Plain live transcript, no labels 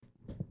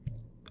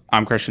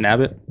I'm Christian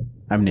Abbott.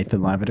 I'm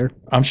Nathan Lavender.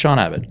 I'm Sean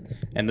Abbott,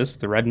 and this is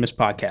the Red Mist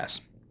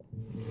Podcast.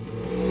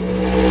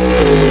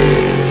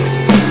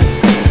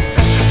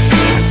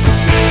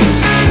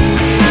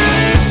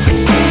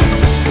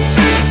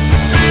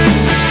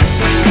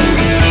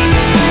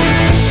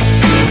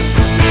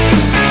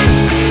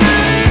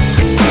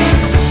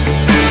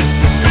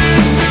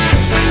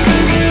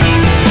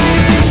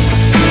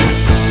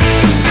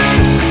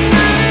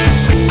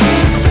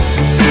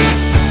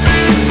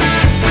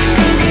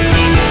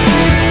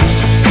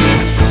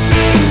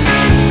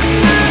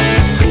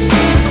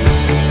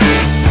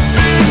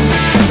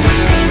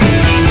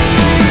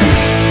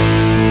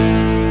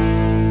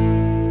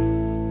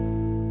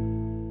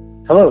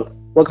 Hello,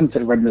 welcome to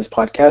the Red Mist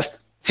Podcast,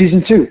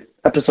 Season 2,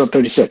 Episode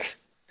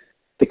 36.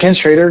 The Ken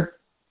Schrader,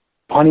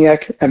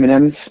 Pontiac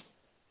M&M's,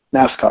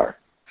 NASCAR.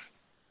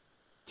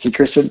 See,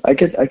 Christian, I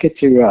get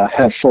to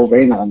have full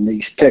reign on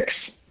these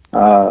picks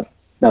now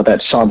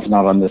that Sean's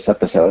not on this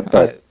episode.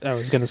 But I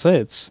was gonna say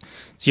it's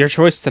your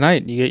choice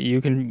tonight.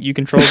 You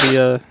control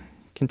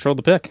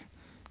the pick.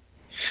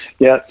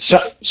 Yeah,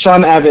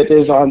 Sean Abbott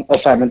is on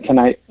assignment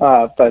tonight,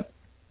 but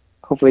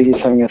hopefully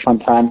he's having a fun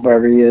time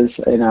wherever he is,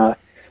 and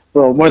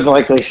we'll more than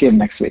likely see him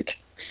next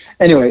week.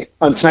 Anyway,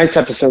 on tonight's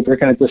episode, we're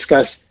going to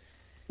discuss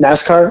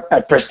NASCAR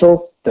at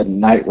Bristol, the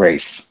night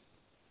race.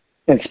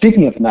 And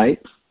speaking of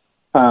night,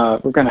 we're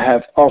going to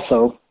have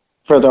also,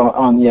 further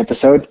on the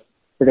episode,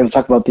 we're going to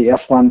talk about the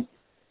F1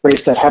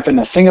 race that happened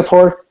at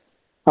Singapore.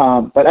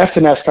 But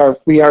after NASCAR,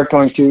 we are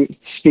going to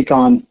speak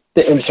on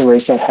the IMSA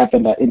race that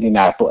happened at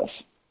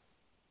Indianapolis.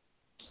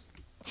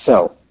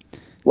 So,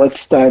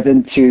 let's dive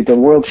into the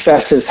world's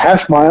fastest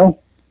half mile.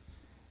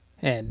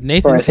 And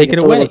Nathan, take it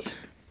away.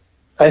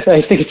 I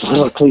think it's a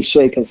little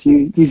cliche because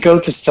you go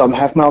to some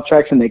half-mile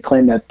tracks and they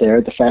claim that they're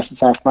the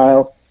fastest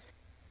half-mile.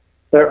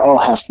 They're all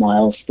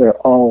half-miles. They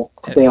all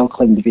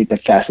claim to be the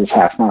fastest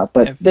half-mile.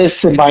 But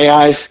this, in my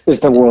eyes, is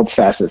the world's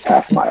fastest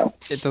half-mile.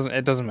 It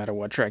doesn't matter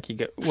what track you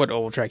go, what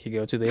oval track you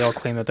go to. They all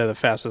claim that they're the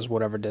fastest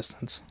whatever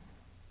distance.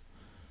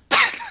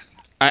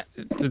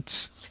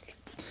 It's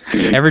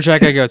every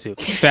track I go to,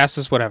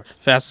 fastest whatever.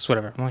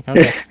 I'm like,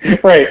 okay,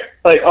 right?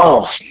 Like,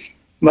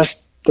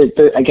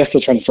 I guess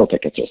they're trying to sell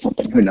tickets or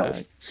something. Who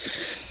knows?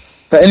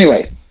 But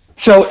anyway,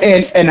 so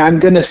and I'm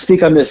going to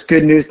speak on this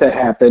good news that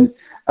happened.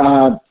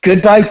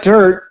 Goodbye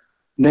dirt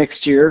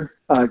next year.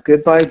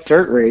 Goodbye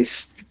dirt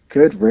race.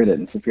 Good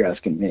riddance, if you're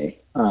asking me.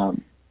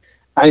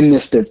 I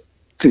missed the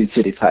Food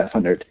City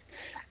 500.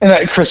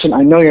 And Christian,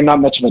 I know you're not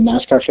much of a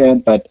NASCAR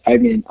fan, but I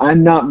mean,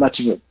 I'm not much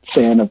of a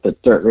fan of the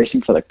dirt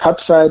racing for the Cup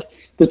side.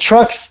 The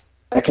trucks,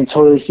 I can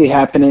totally see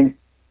happening,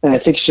 and I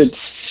think should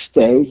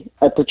stay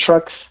at the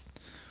trucks.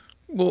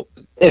 well,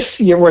 If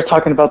we're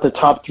talking about the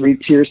top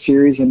 3-tier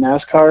series in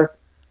NASCAR,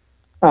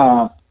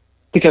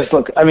 because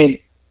look, I mean,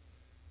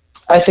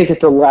 I think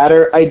it's the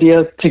latter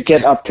idea to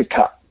get up to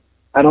Cup.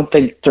 I don't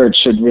think dirt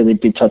should really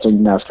be touching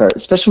NASCAR,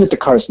 especially with the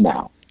cars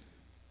now.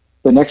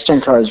 The next gen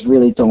cars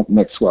really don't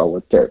mix well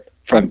with dirt.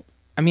 From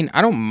I mean,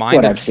 I don't mind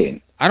what I've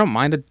seen. I don't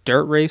mind a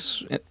dirt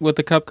race with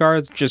the Cup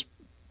cars, just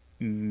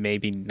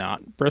maybe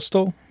not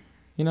Bristol,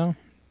 you know.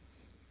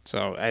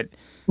 So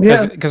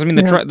because I mean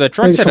the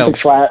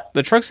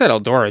trucks at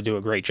Eldora do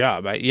a great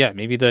job.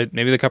 Maybe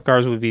the Cup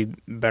cars would be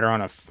better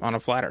on a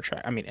flatter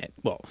track. I mean,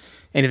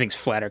 anything's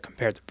flatter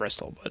compared to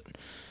Bristol, but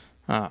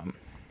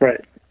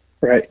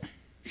Right.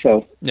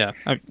 So yeah.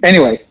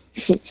 Anyway,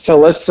 so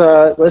let's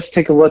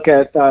take a look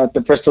at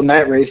the Bristol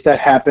night race that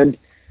happened.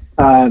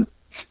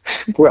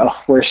 Well,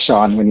 where's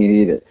Sean when you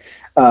need it?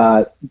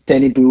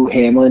 Denny Boo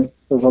Hamlin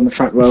was on the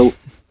front row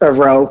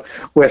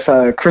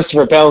with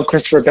Christopher Bell.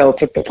 Christopher Bell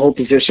took the pole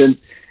position,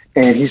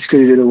 and he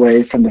scooted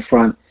away from the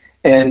front.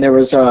 And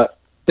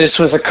this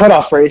was a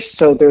cutoff race,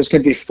 so there was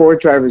going to be 4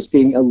 drivers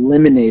being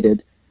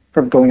eliminated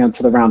from going on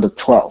to the round of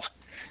 12.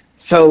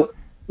 So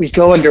we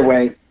go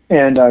underway,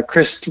 and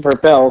Christopher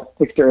Bell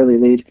takes the early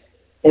lead.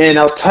 And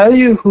I'll tell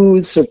you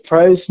who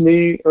surprised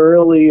me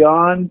early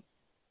on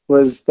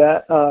was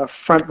that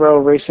front row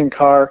racing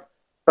car,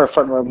 or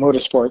front row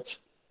motorsports,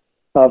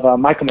 of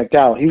Michael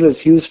McDowell.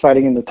 He was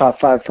fighting in the top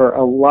 5 for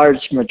a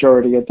large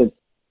majority at the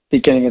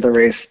beginning of the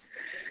race.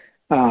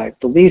 I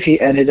believe he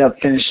ended up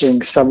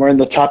finishing somewhere in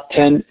the top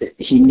 10.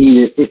 He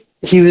needed it.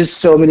 He was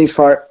so many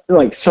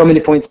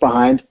points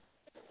behind.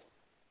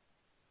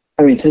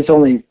 I mean, his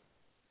only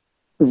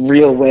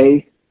real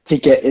way to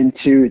get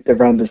into the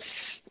round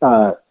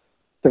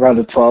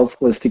of 12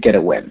 was to get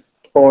a win,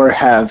 or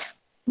have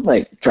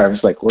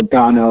drivers like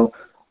Logano,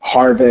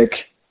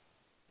 Harvick,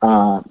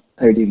 I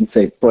would even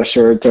say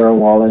Buescher, Darrell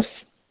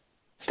Wallace,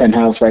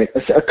 Stenhouse, right?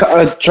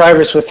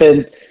 Drivers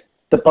within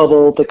the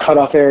bubble, the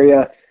cutoff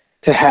area,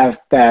 to have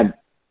bad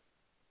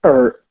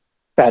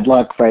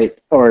luck, right?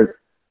 Or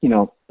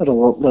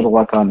little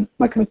luck on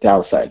Michael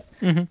McDowell's side.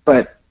 Mm-hmm.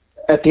 But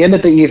at the end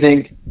of the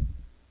evening,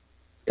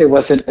 it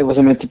wasn't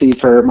meant to be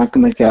for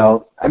Michael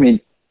McDowell. I mean,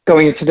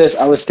 going into this,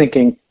 I was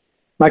thinking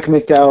Michael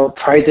McDowell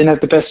probably didn't have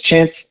the best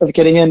chance of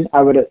getting in. I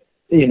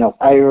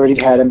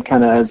already had him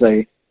kind of as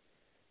a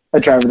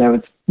driver that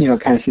would,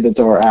 kind of see the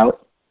door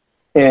out.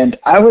 And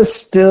I was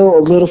still a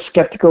little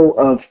skeptical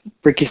of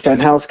Ricky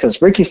Stenhouse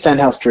because Ricky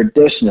Stenhouse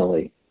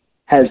traditionally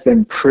has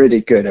been pretty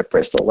good at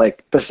Bristol.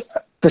 Like,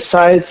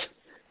 besides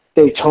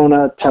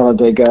Daytona,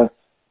 Talladega,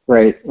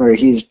 right, where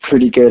he's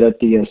pretty good at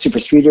the super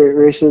speedway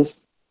races.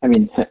 I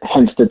mean,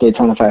 hence the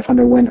Daytona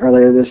 500 win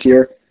earlier this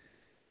year.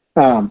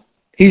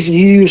 He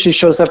usually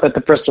shows up at the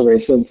Bristol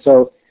race, and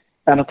so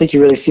I don't think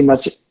you really see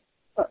much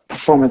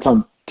performance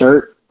on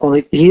dirt.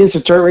 Only he is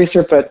a dirt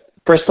racer, but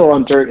Bristol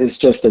on dirt is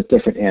just a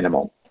different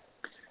animal.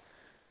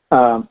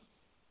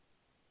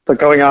 But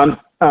going on,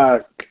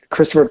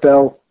 Christopher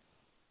Bell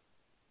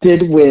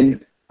did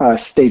win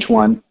stage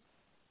 1,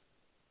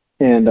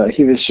 and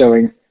he was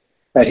showing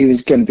that he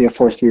was going to be a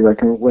force to be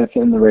reckoned with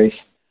in the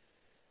race.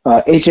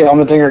 AJ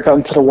Allmendinger got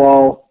into the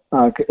wall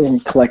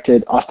and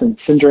collected Austin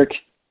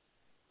Cindric,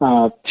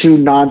 2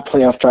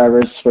 non-playoff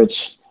drivers,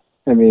 which,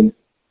 I mean,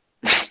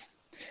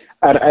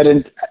 I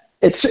didn't.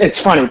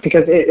 It's funny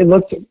because it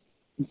looked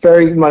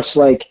very much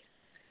like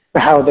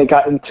how they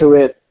got into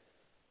it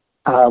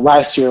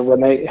last year when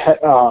they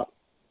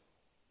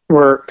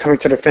were coming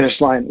to the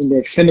finish line in the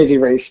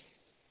Xfinity race,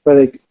 where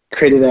they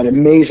created that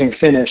amazing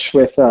finish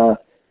with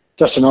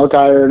Justin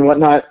Allgaier and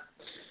whatnot.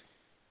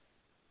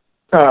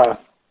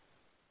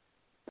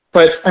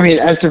 But, I mean,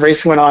 as the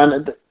race went on,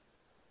 it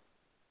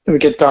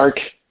would get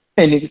dark,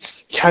 and you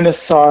kind of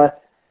saw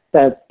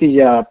that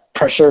the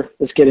pressure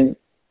was getting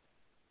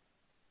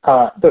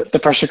the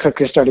pressure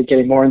cooker started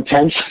getting more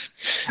intense.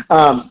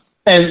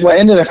 And what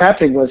ended up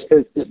happening was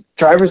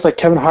drivers like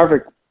Kevin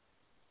Harvick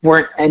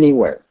weren't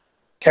anywhere.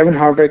 Kevin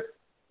Harvick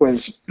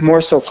was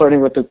more so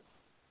flirting with the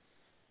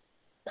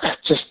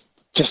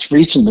just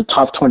reaching the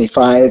top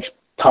 25,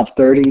 top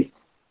 30.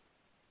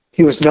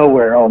 He was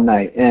nowhere all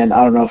night, and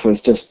I don't know if it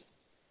was just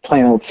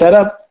plain old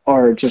setup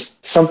or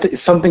just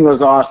something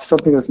was off,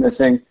 something was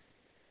missing.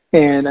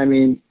 And I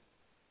mean,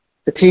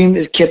 the team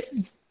kept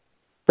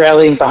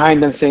rallying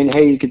behind them, saying,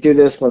 "Hey, you could do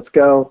this. Let's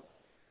go."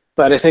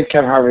 But I think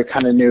Kevin Harvick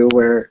kind of knew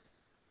where,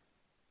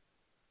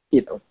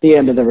 the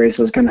end of the race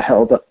was going to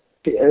hold up,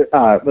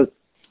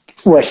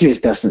 what he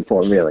was destined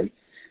for, really.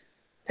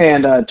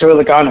 And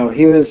Joey Logano,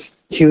 he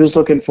was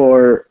looking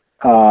for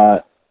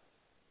a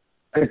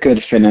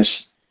good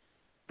finish,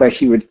 but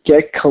he would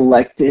get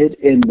collected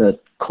in the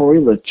Corey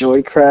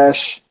LaJoie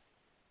crash.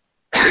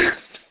 I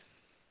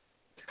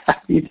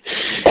mean,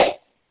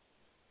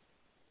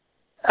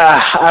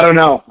 I don't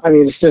know. I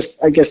mean, it's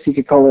just, I guess you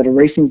could call it a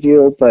racing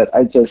deal, but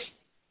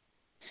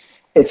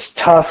it's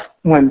tough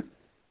when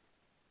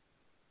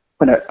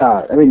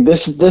I mean,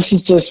 this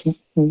is just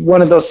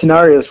one of those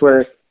scenarios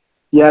where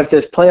you have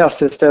this playoff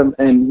system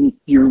and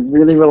you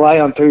really rely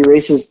on 3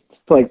 races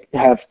to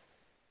have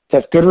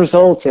good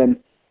results,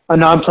 and a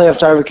non-playoff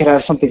driver could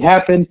have something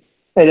happen,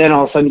 and then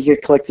all of a sudden you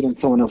get collected in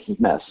someone else's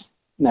mess.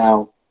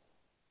 Now,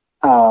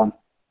 to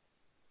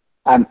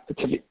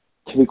be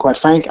quite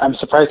frank, I'm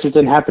surprised it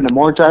didn't happen to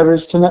more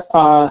drivers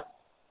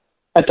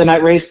at the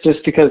night race,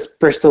 just because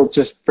Bristol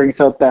just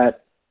brings out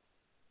that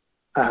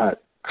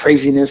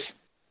craziness.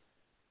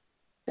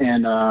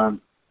 And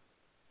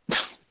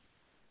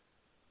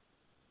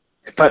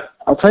but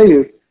I'll tell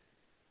you,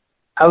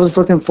 I was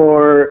looking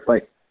for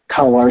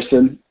Kyle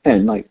Larson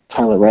and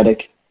Tyler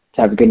Reddick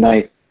to have a good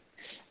night,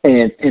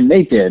 and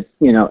they did.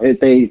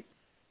 They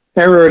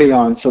were already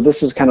on, so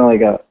this was kind of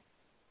like a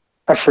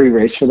free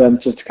race for them,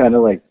 just to kind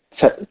of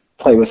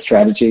play with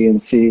strategy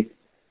and see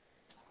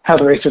how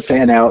the race would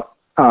fan out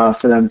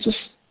for them,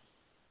 just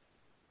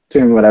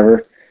doing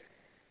whatever.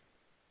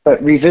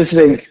 But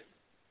revisiting,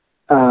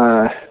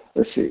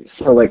 let's see.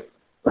 So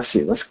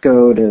let's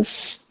go to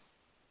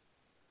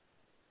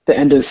the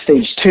end of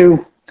stage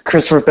 2.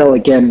 Christopher Bell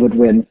again would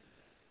win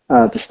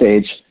the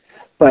stage,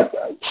 but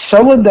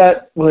someone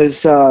that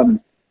was I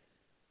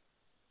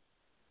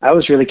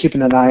was really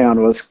keeping an eye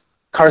on was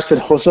Carson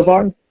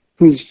Hocevar,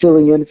 who's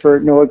filling in for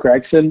Noah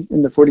Gragson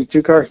in the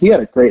 42 car. He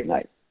had a great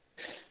night.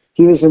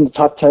 He was in the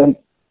top 10.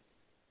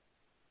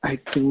 I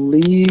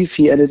believe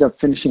he ended up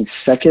finishing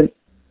second.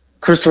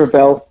 Christopher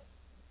Bell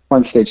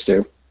won stage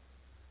 2.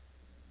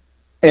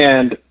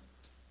 And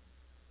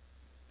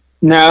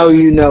now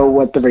you know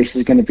what the race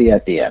is going to be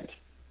at the end.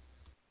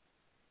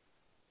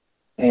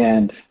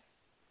 And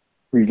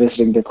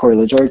revisiting the Corey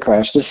LaJoie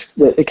crash,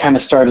 it kind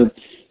of started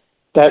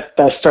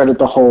that started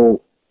the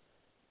whole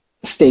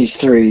stage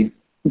 3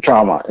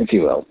 drama, if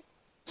you will.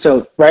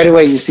 So right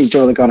away you see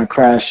Joey Logano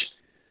crash.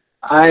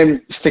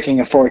 I'm sticking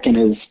a fork in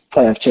his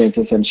playoff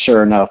chances, and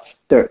sure enough,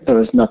 there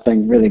was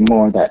nothing really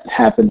more that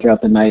happened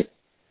throughout the night.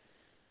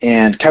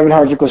 And Kevin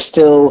Harvick was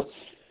still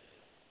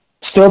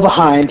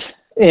behind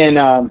in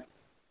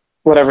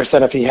whatever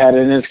setup he had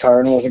in his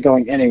car, and wasn't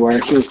going anywhere.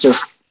 He was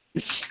just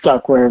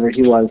stuck wherever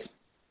he was.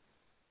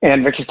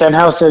 And Ricky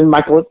Stenhouse and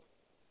Michael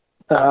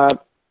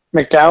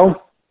McDowell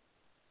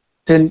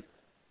didn't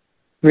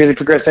really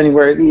progress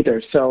anywhere either.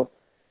 So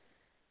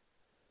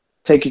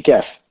take a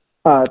guess.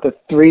 The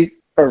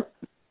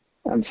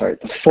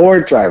 4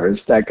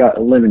 drivers that got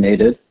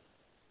eliminated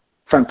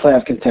from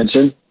playoff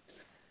contention: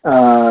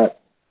 Kevin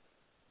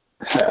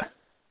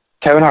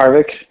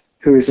Harvick,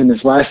 who is in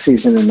his last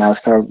season in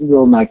NASCAR,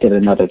 will not get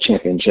another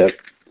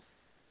championship.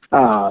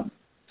 Joe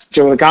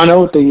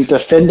Logano, the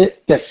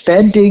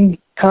defending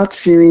Cup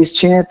Series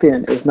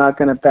champion, is not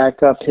going to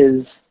back up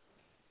his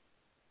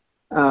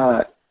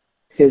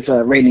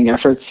reigning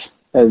efforts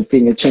as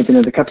being a champion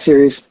of the Cup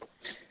Series.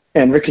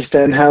 And Ricky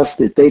Stenhouse,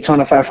 the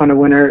Daytona 500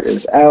 winner,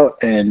 is out,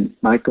 and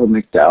Michael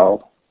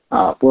McDowell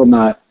will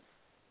not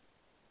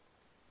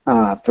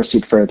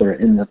proceed further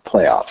in the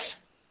playoffs.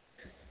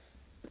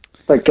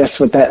 But guess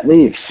what that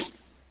leaves?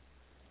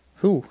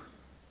 Who?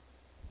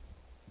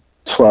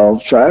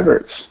 12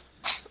 drivers.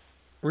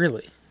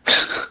 Really?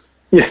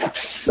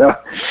 Yes.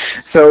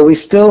 So we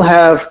still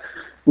have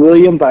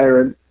William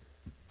Byron,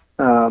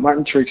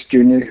 Martin Truex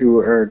Jr., who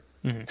are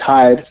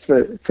tied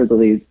for the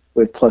lead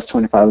with plus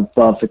 25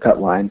 above the cut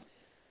line.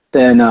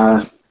 Then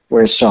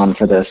where's Sean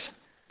for this?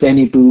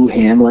 Danny Boo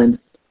Hamlin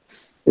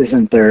is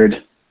in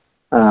third.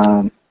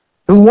 Who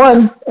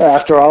won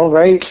after all,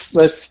 right?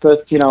 Let's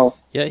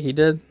Yeah, he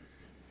did.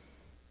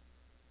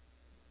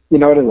 You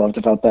know what I loved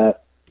about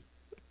that?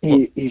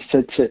 He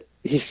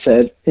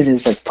said in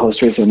his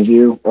post race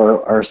interview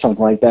or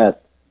something like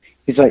that.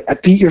 He's like, I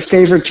beat your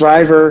favorite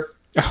driver.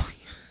 Oh.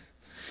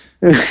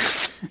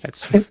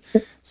 It's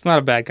not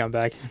a bad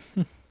comeback.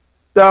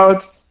 No,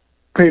 it's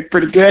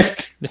pretty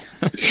good.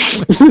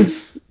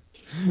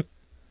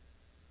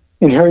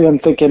 And here I'm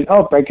thinking,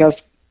 Brad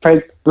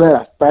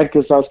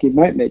Keselowski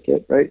might make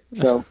it, right?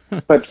 So,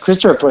 but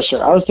Christopher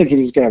Buescher, I was thinking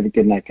he was going to have a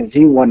good night because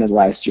he won it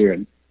last year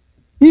and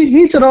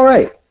he did all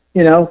right,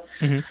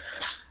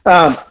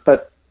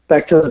 But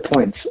back to the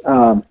points.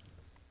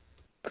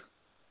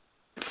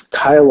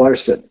 Kyle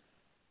Larson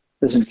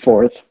is in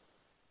fourth,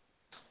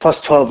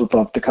 plus 12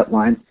 above the cut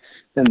line.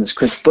 Then there's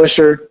Chris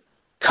Buescher,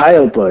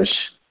 Kyle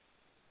Busch,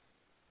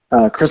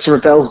 Christopher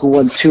Bell, who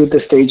won 2 of the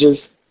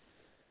stages,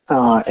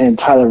 and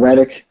Tyler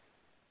Reddick,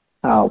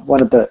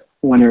 one of the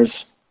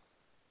winners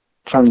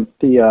from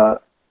the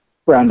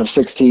round of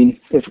 16,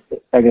 if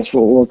I guess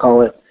we'll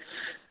call it.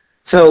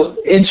 So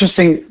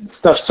interesting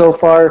stuff so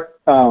far.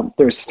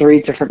 There's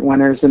 3 different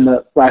winners in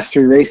the last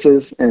 3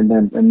 races, and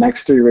then the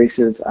next 3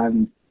 races,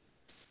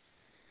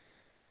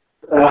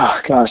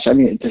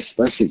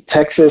 let's see,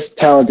 Texas,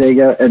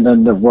 Talladega, and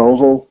then the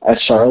Roval at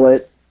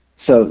Charlotte.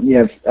 So you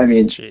have,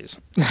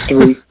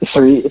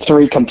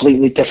 three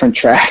completely different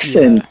tracks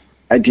and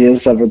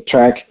ideas of a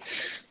track.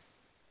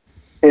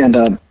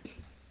 And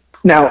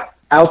now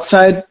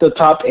outside the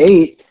top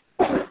 8,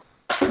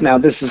 now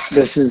this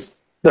is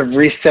the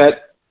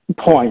reset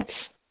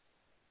points.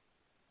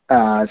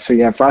 So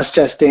you have Ross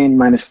Chastain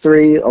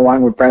 -3,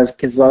 along with Brad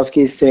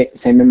Keselowski,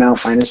 same amount,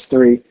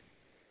 -3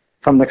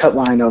 from the cut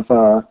line of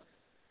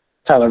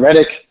Tyler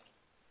Reddick.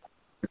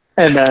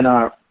 And then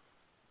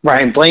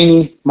Ryan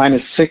Blaney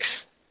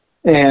 -6,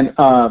 and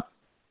Bubba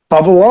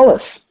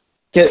Wallace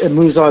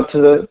moves on to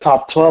the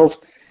top 12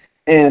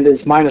 and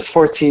is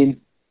 -14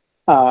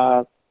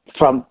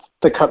 from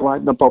the cut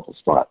line, the bubble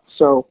spot.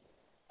 So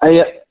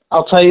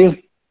I'll tell you,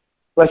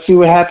 let's see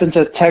what happens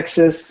at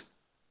Texas.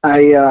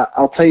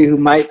 I'll tell you who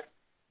might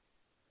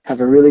have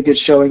a really good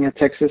showing at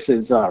Texas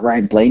is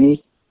Ryan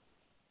Blaney.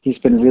 He's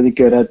been really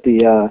good at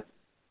the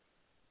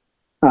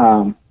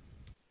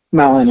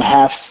mile and a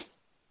halves.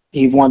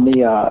 He won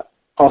the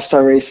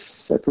All-Star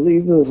race, I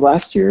believe it was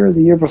last year or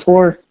the year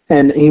before,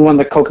 and he won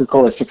the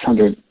Coca-Cola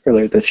 600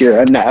 earlier this year,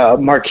 a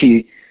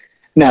marquee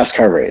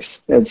NASCAR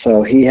race. And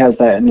so he has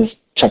that in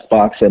his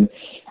checkbox. And,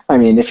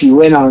 if you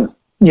win on,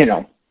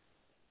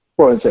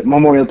 what was it,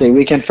 Memorial Day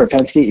weekend for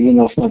Penske, even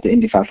though it's not the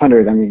Indy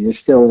 500, you're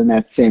still in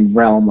that same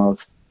realm of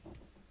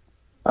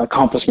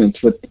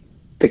accomplishments with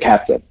the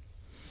captain.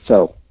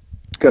 So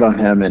good on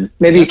him, and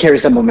maybe he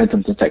carries that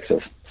momentum to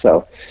Texas.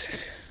 So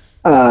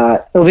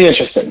it'll be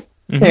interesting.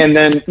 Mm-hmm. And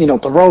then,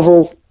 the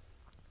Roval,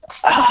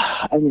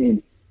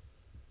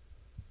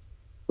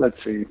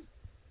 let's see.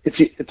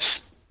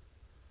 It's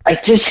I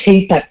just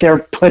hate that they're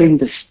putting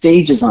the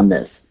stages on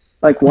this.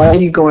 Like, why are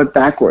you going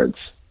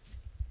backwards?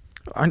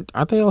 Aren't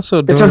they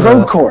also doing It's a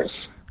road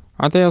course.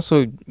 Aren't they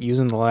also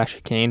using the last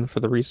chicane for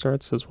the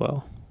restarts as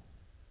well?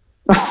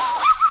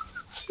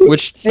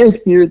 Which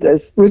did hear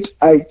this, which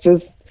I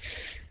just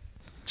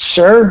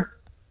sure,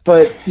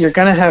 but you're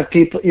gonna have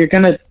people.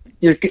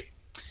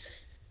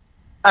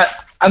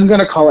 I'm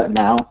gonna call it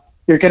now.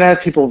 You're gonna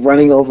have people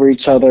running over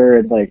each other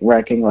and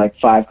wrecking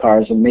 5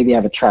 cars, and maybe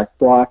have a track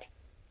block,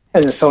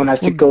 and then someone has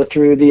to go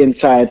through the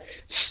inside,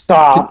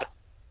 stop,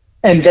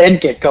 and then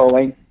get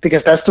going,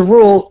 because that's the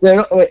rule.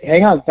 Wait,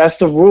 hang on, that's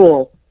the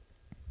rule.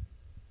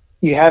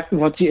 You have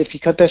if you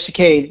cut that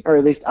chicane, or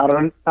at least I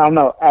don't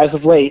know. As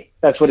of late,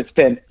 that's what it's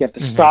been. You have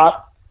to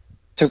stop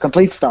to a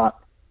complete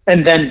stop,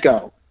 and then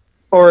go.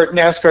 Or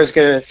NASCAR is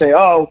going to say,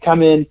 "Oh,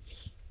 come in,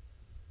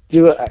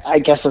 do I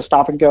guess a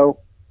stop and go,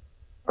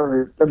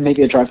 or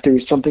maybe a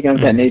drive-through, something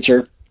of that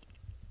nature."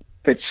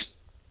 Which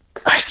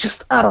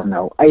I don't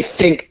know. I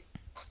think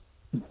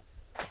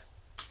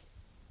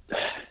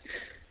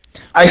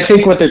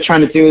what they're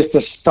trying to do is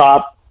to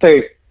stop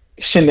the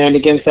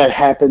shenanigans that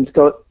happens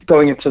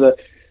going into the.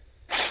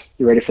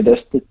 You ready for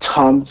this? The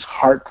Tom's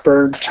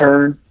Heartburn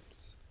turn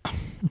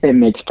it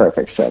makes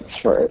perfect sense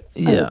for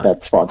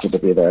that sponsor to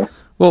be there.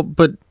 Well,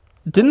 but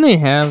didn't they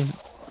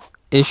have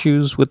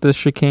issues with the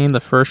chicane the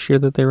first year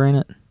that they ran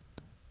it?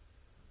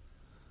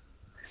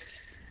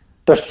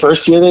 The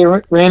first year they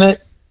ran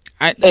it,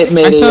 it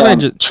made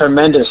a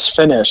tremendous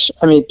finish.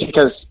 I mean,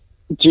 because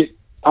I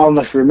don't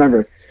know if you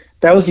remember,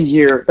 that was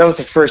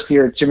the first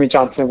year Jimmy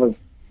Johnson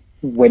was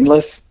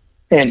winless,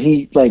 and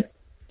he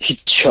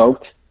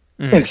choked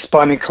and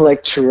spun in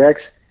collect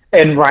Truex,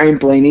 and Ryan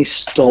Blaney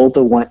stole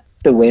the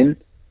win.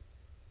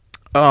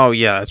 Oh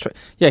yeah, that's right.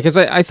 Yeah, because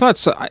I thought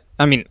so.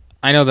 I mean,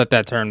 I know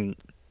that turn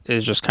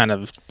is just kind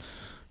of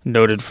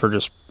noted for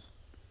just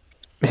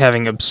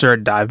having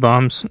absurd dive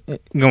bombs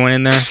going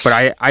in there, but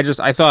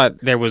I thought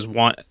there was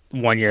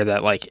one year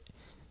that like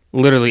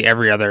literally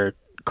every other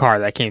car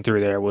that came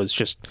through there was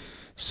just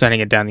sending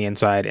it down the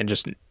inside and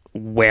just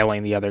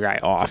wailing the other guy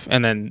off,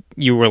 and then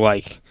you were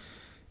like,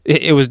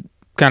 it was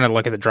kind of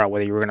luck of the draw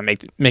whether you were going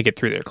to make it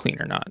through there clean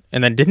or not.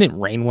 And then didn't it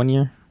rain one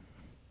year,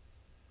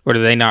 or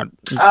did they not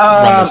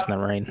run this in the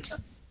rain?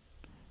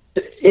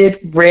 It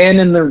ran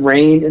in the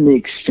rain in the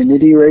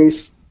Xfinity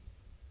race,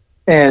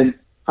 and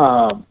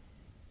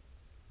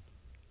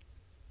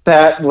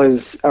that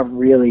was a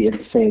really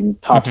insane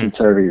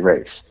topsy-turvy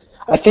race.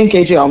 I think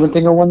AJ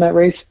Allmendinger won that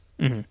race,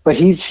 but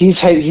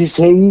he's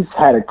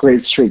had a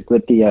great streak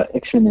with the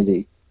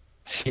Xfinity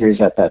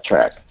series at that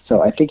track.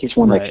 So I think he's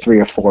won like 3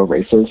 or 4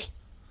 races,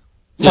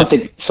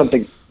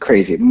 something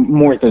crazy,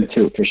 more than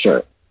 2 for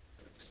sure.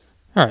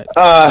 All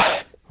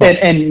right,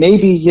 and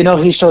maybe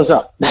he shows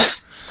up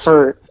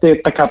for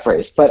the Cup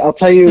race, but I'll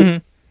tell you,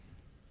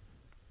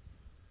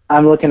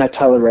 I'm looking at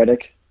Tyler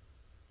Reddick.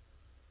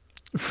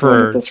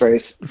 For this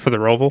race, for the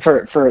Roval,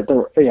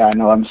 I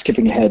know I'm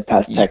skipping ahead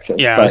past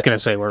Texas. Yeah, I was gonna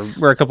say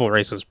we're a couple of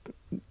races,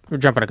 we're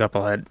jumping a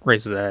couple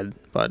races ahead,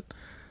 but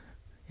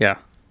yeah.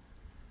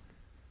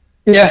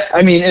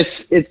 I mean,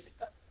 it's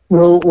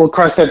we'll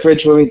cross that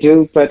bridge when we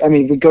do. But I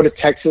mean, we go to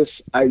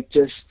Texas.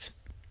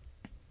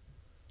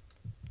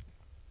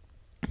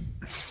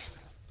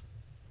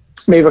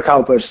 Maybe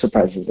Kyle Busch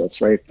surprises us,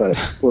 right? But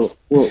we'll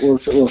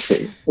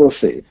see. We'll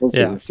see.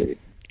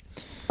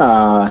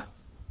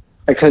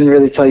 I couldn't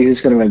really tell you who's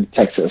going to win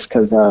Texas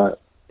because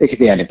it could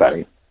be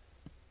anybody.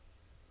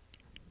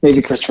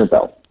 Maybe Christopher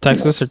Bell.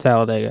 Texas or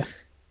Talladega?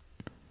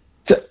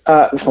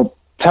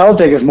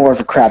 Talladega is more of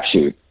a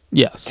crapshoot.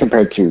 Yes.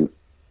 Compared to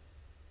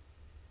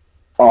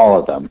all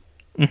of them.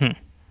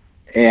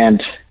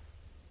 And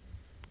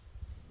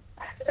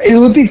it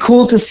would be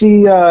cool to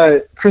see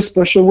Chris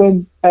Buescher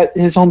win at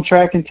his home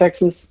track in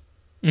Texas.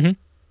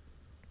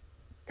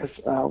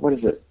 Because what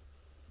is it?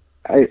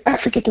 I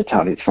forget the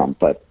town he's from,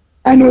 but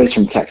I know he's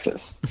from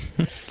Texas.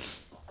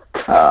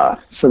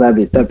 So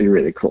that'd be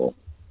really cool.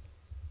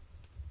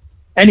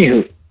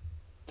 Anywho,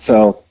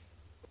 so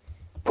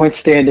point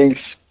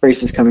standings,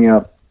 races coming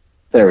up.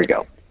 There we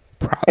go.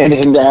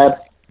 Anything to add?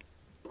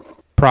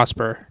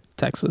 Prosper,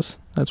 Texas.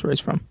 That's where he's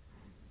from.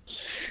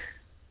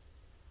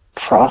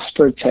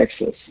 Prosper,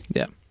 Texas.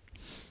 Yeah.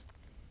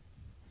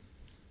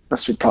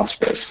 Must be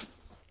prosperous.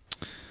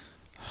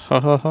 Ho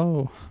ho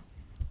ho.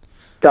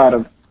 Got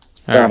him.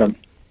 Got him.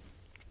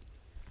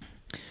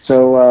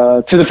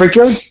 So, to the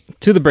Brickyard?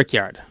 To the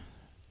Brickyard.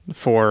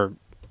 For,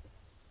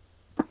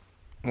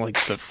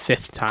 like, the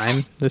 5th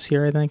time this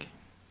year, I think.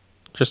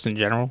 Just in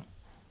general.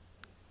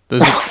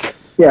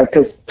 Yeah,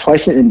 because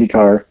twice in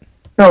IndyCar.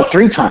 No,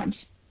 3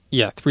 times.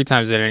 Yeah, 3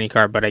 times at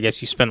IndyCar, but I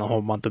guess you spend the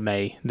whole month of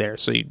May there,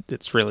 so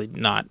it's really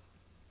not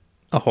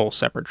a whole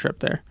separate trip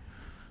there.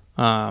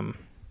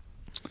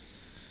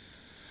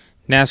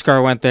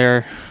 NASCAR went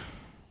there.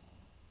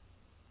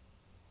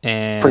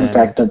 And bring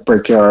back the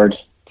Brickyard.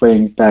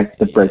 Bring back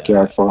the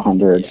Brickyard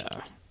 400. Yeah.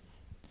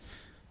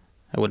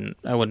 I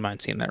wouldn't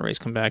mind seeing that race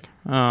come back.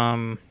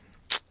 And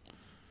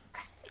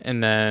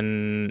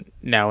then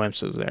now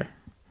IMSA's there.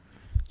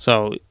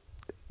 So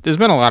there's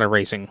been a lot of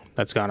racing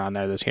that's gone on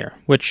there this year,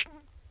 which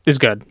is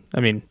good. I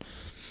mean,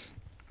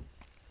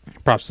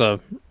 props to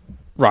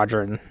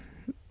Roger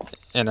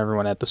and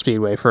everyone at the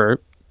Speedway for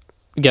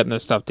getting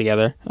this stuff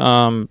together.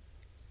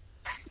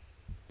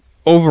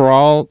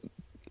 Overall,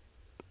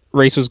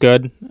 race was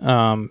good.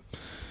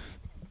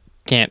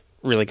 Can't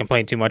really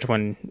complain too much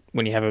when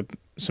you have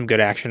some good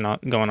action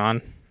going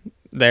on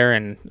there,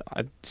 and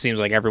it seems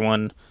like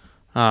everyone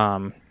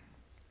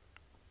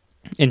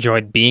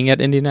enjoyed being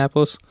at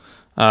Indianapolis.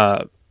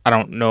 I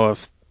don't know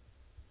if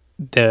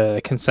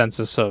the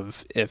consensus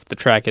of if the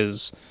track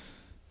is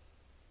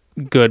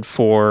good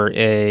for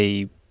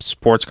a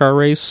sports car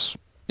race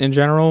in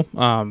general,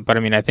 but I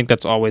mean, I think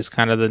that's always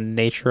kind of the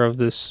nature of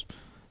this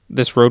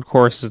road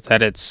course, is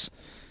that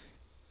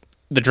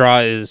the draw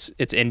is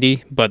it's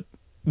Indy, but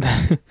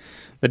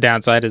the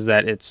downside is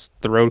that it's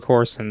the road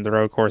course, and the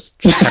road course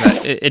just kind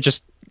of it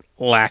just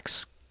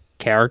lacks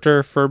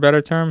character, for a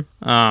better term.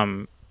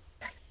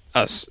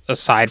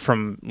 Aside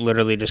from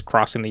literally just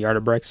crossing the yard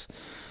of bricks,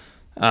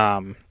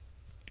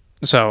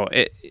 so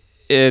it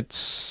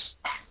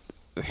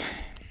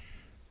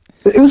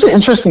was an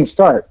interesting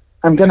start.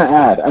 I'm gonna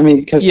add. I mean,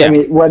 because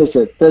what is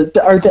it?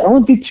 Are the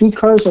LMP2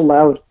 cars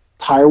allowed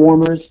tire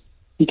warmers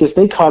because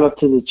they caught up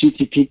to the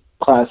GTP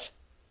class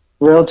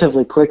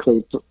relatively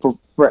quickly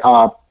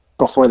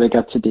before they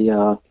got to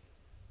the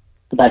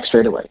back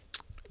straightaway.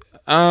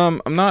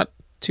 I'm not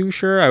too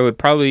sure. I would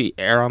probably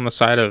err on the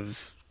side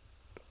of,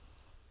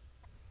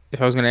 if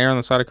I was going to err on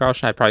the side of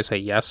caution, I'd probably say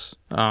yes.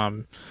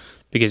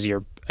 Because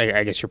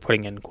I guess you're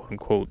putting in quote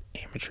unquote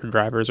amateur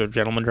drivers or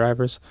gentleman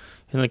drivers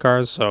in the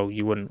cars, so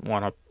you wouldn't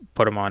want to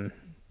put them out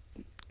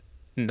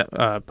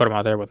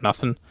there with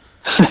nothing.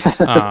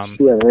 Yeah,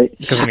 right.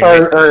 I mean,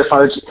 or if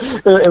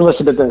RJ,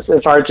 listen to this,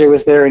 if RJ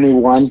was there and he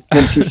won,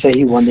 wouldn't you say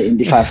he won the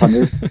Indy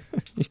 500?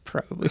 He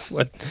probably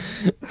would.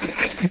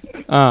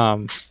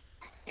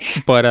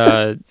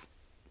 But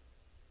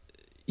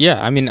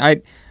yeah, I mean,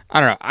 I don't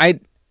know.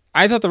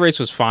 I thought the race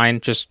was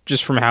fine,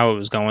 just from how it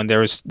was going. There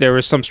was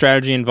some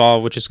strategy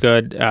involved, which is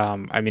good.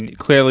 I mean,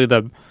 clearly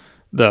the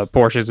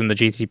Porsches in the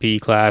GTP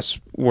class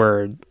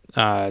were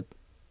the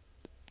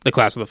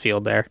class of the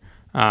field there.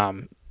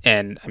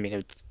 And I mean,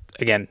 it's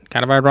again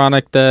kind of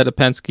ironic that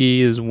Penske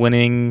is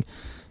winning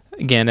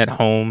again at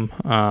home.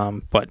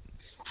 But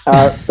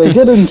they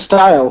did in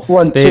style,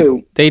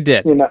 1-2. They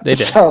did. You know? They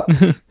did. So,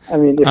 I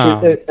mean,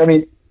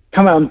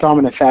 come out in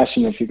dominant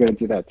fashion if you're going to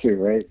do that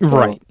too, right?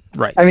 So,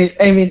 Right. I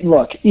mean,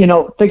 look,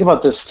 think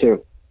about this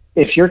too.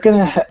 If you're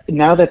gonna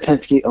now that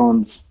Penske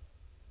owns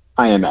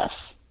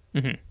IMS,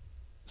 mm-hmm.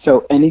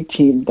 So any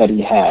team that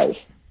he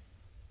has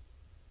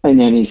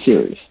in any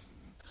series,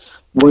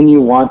 wouldn't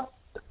you want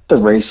the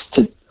race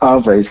to be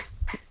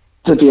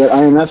at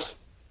IMS?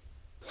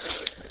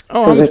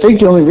 Because I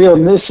think the only real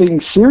missing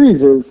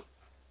series is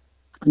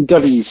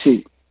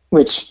WEC,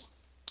 which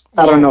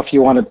I don't know if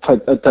you want to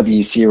put a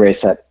WEC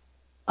race at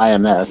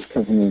IMS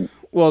because I mean.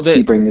 Well,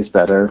 Sebring is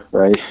better,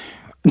 right?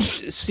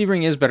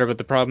 Sebring is better, but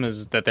the problem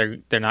is that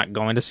they're not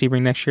going to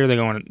Sebring next year.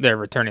 They're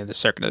returning to the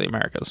Circuit of the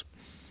Americas.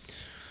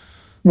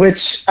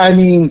 Which I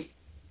mean,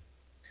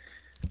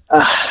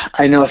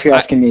 I know if you're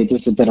asking me,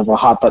 this is a bit of a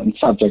hot button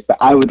subject, but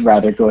I would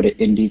rather go to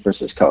Indy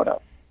versus COTA.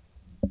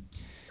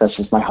 That's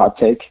just my hot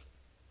take.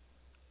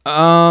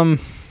 Well,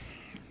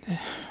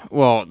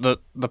 the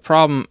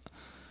problem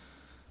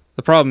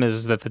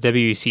is that the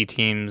WEC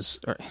teams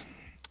are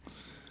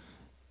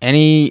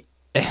any.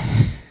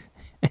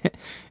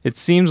 It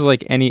seems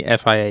like any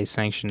FIA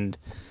sanctioned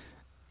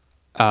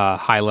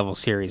high level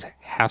series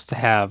has to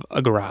have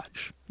a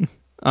garage.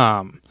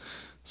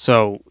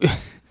 So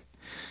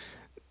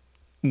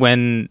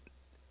when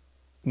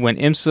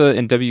IMSA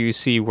and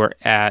WEC were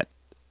at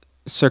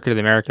Circuit of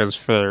the Americas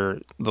for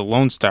the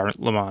Lone Star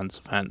Le Mans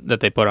event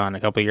that they put on a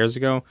couple of years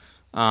ago,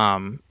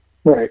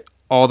 right?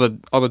 All the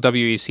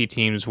WEC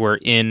teams were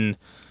in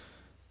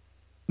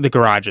the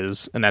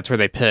garages, and that's where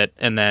they pit,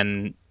 and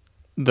then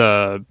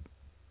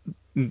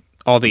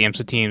all the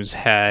IMSA teams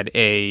had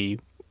they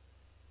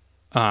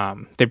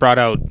brought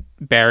out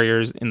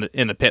barriers in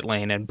the pit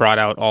lane and brought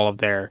out all of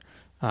their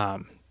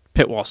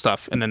pit wall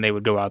stuff, and then they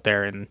would go out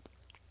there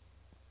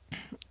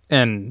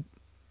and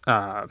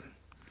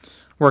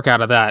work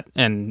out of that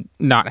and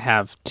not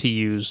have to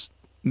use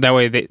that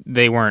way.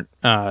 They weren't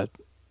the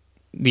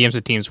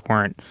IMSA teams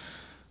weren't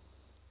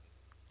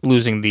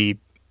losing the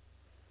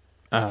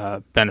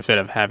benefit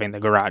of having the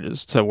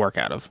garages to work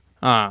out of.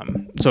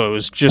 So it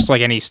was just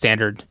like any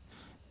standard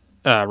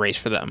race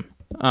for them.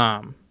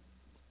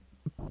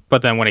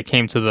 But then when it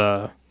came to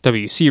the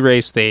WC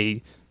race,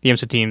 the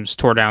IMSA teams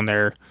tore down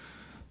their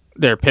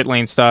pit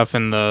lane stuff,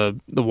 and the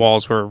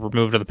walls were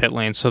removed of the pit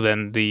lane. So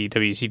then the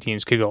WC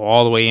teams could go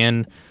all the way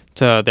in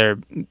to their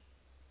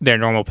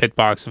normal pit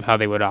box of how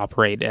they would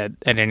operate at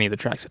any of the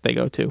tracks that they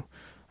go to.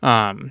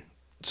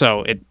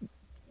 So it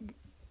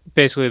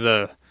basically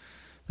the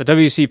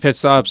WC pit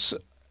stops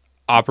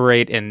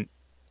operate in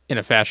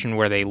a fashion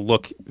where they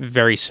look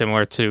very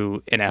similar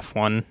to an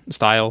F1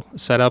 style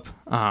setup,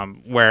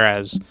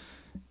 whereas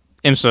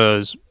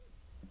IMSA's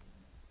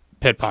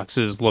pit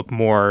boxes look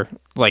more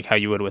like how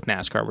you would with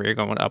NASCAR, where you're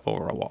going up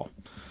over a wall.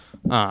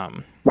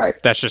 Right.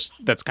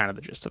 That's kind of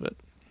the gist of it.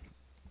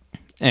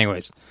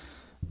 Anyways,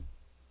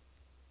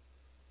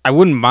 I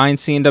wouldn't mind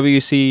seeing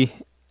WC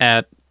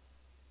at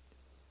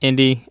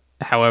Indy.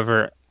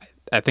 However,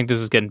 I think this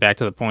is getting back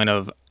to the point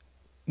of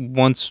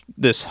once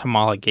this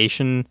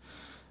homologation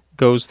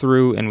goes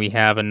through and we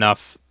have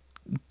enough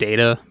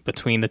data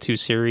between the two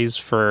series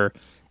for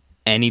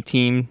any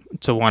team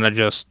to want to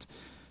just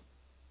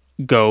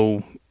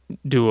go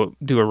do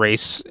a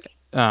race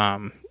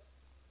whenever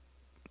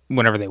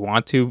they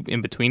want to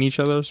in between each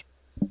other's,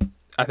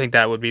 I think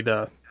that would be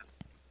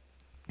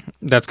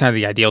that's kind of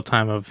the ideal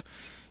time of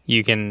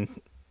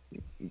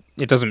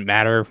it doesn't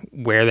matter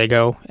where they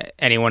go.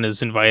 Anyone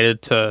is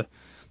invited to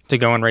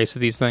go and race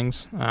at these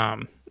things.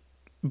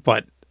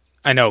 But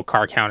I know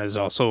car count is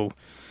also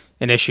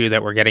an issue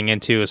that we're getting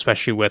into,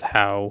 especially with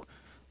how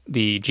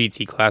the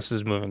GT class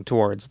is moving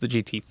towards the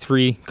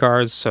GT3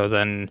 cars. So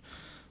then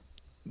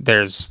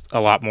there's a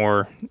lot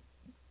more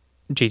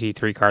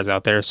GT3 cars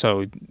out there.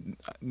 So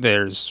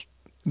there's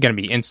going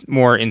to be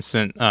more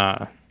instant.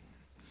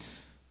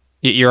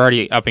 You're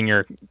already upping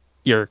your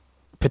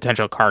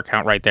potential car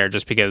count right there,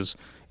 just because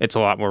it's a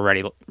lot more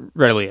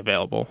readily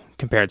available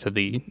compared to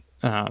the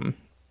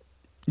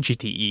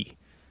GTE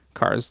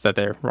cars that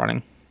they're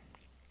running.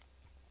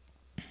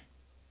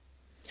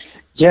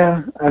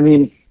 Yeah, I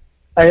mean,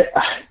 I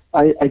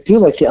do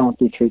like the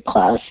LMP3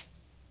 class.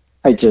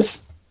 It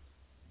is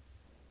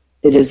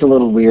a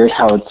little weird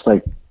how it's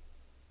like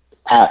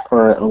at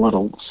or a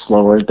little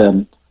slower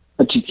than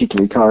a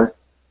GT3 car.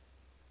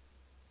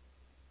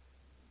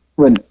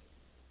 When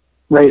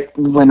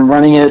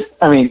running it,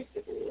 I mean,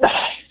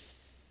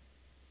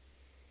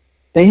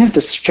 they have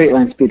the straight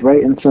line speed,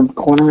 right, in some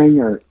cornering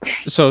or.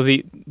 So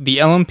the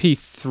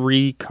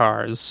LMP3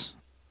 cars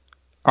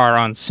are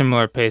on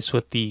similar pace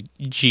with the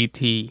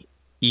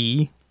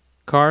GTE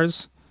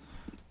cars,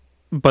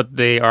 but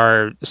they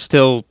are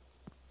still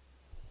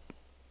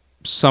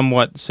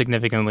somewhat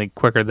significantly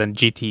quicker than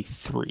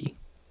GT3.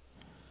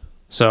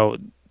 So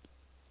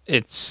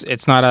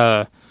it's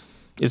not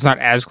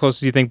as close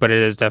as you think, but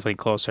it is definitely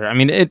closer. I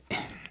mean,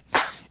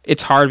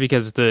 it's hard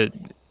because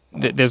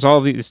there's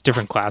all these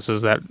different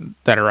classes that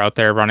are out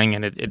there running,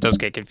 and it does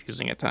get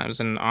confusing at times.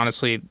 And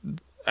honestly,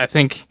 I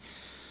think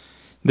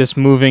this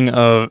moving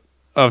to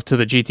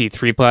the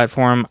GT3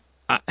 platform,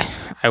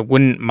 I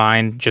wouldn't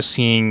mind just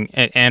seeing,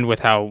 and with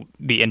how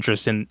the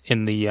interest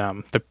in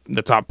the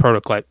top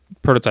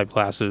prototype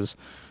classes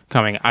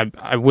coming,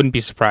 I wouldn't be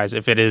surprised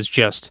if it is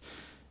just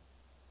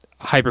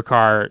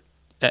hypercar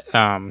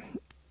and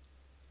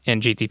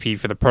GTP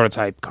for the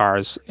prototype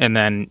cars, and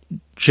then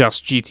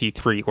just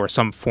GT3 or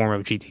some form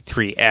of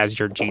GT3 as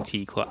your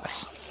GT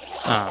class.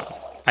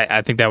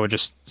 I think that would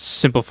just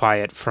simplify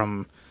it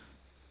from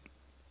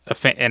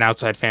an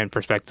outside fan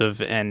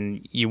perspective,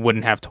 and you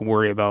wouldn't have to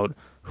worry about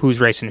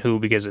who's racing who,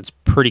 because it's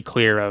pretty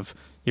clear of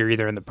you're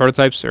either in the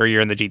prototypes or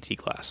you're in the GT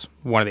class,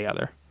 one or the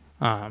other.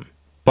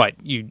 But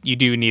you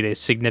do need a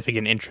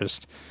significant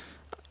interest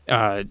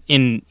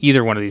in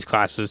either one of these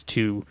classes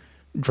to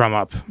drum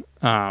up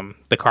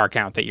the car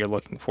count that you're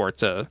looking for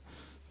to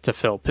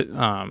fill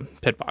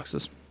pit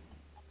boxes.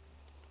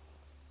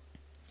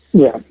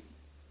 Yeah.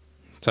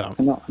 So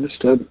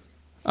understood.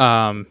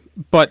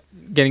 But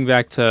getting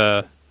back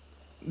to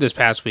this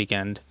past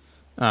weekend,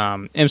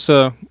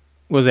 IMSA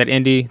was at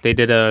Indy. They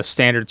did a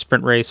standard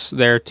sprint race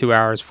there, 2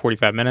 hours,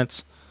 45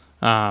 minutes.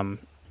 Again,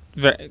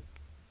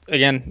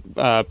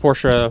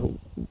 Porsche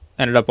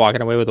ended up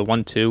walking away with a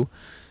 1-2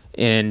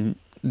 in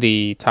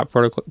the top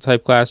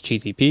prototype class,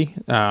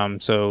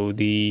 GTP. So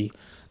the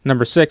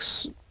number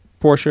 6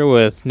 Porsche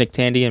with Nick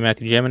Tandy and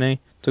Matthew Jaminet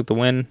took the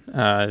win.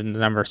 The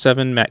number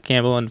 7, Matt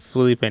Campbell and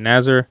Felipe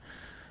Nasr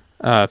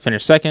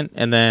finished second.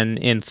 And then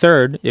in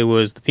third, it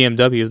was the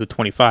BMW, the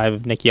 25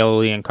 of Nick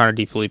Yellowly and Connor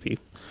DeFilippi.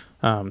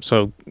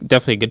 So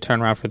definitely a good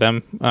turnaround for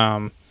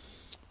them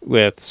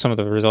with some of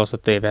the results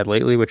that they've had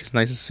lately, which is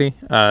nice to see.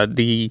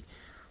 The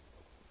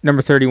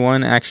number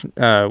 31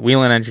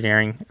 Whelen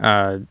Engineering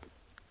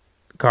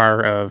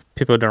car of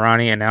Pippo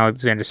Durrani and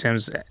Alexander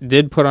Sims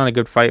did put on a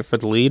good fight for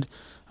the lead,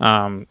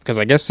 because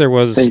I guess there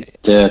was a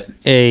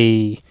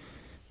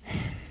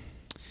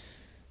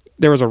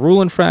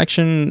rule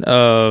infraction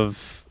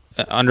of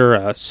under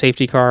a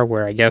safety car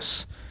where I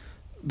guess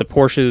the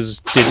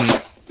Porsches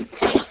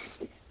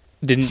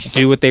didn't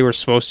do what they were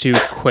supposed to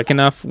quick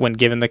enough when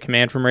given the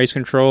command from race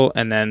control,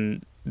 and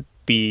then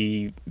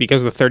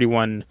because the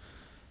 31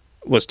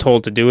 was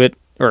told to do it,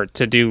 or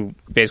to do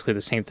basically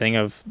the same thing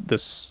of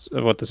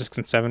what the 6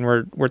 and 7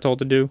 were told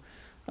to do,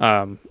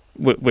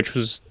 which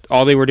was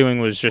all they were doing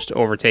was just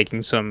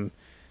overtaking some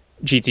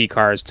GT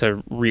cars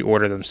to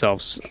reorder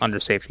themselves under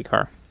safety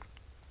car.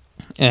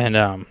 And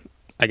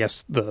I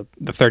guess the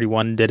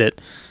 31 did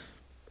it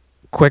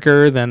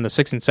quicker than the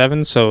 6 and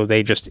 7, so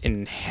they just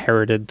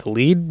inherited the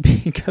lead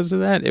because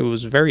of that. It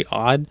was very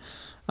odd,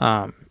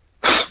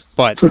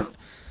 but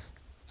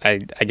I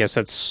guess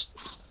that's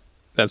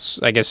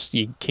I guess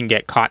you can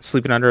get caught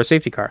sleeping under a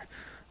safety car.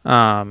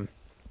 So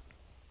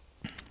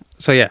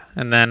yeah,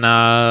 and then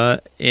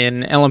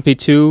in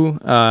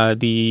LMP2,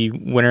 the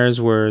winners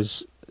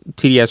was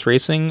TDS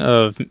Racing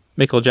of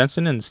Mikkel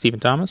Jensen and Stephen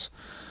Thomas.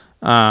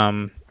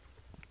 LMP3,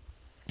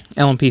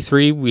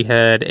 we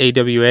had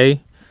AWA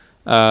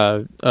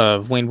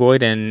of Wayne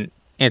Boyd and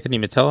Anthony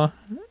Matella.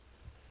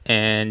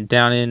 And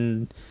down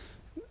in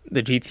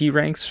the GT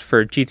ranks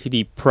for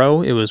GTD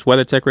Pro, it was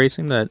WeatherTech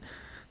Racing that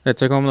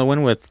took home the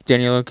win with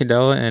Daniela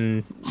Candela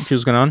and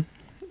Jules Ganon.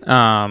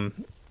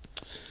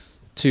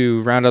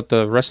 To round out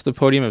the rest of the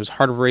podium, it was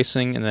Heart of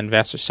Racing and then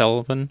Vassar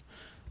Sullivan.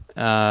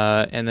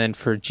 And then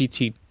for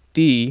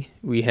GTD,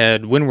 we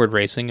had Windward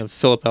Racing of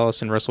Philip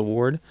Ellis and Russell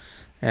Ward.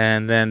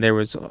 And then it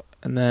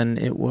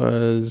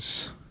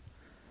was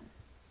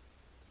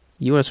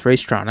US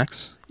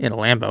Racetronics in a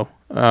Lambo,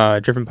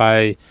 driven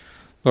by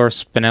Laura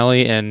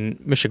Spinelli and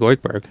Misha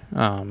Goikberg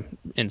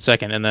in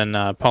second, and then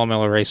Paul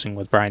Miller Racing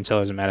with Brian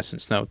Sellers and Madison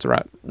Snow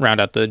to round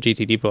out the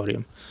GTD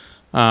podium.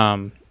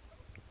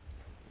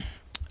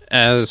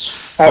 As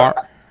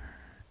far,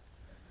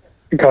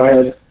 go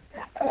ahead.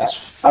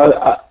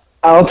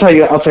 I'll tell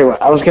you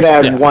what. I was going to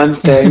add one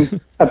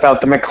thing about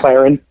the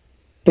McLaren.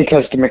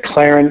 because the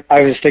McLaren,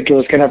 I was thinking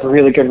was going to have a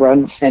really good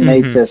run, and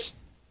they just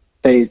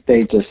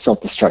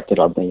self-destructed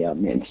on the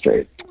main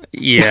straight.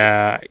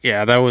 Yeah,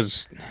 that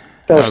was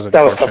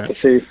tough to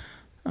see.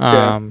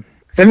 I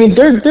mean,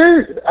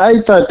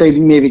 I thought they'd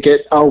maybe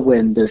get a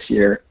win this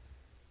year,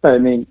 but I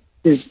mean,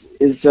 is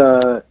this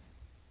the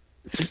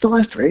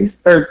last race,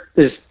 or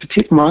is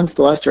Petit Le Mans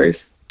the last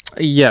race?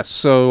 Yes.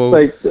 So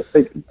like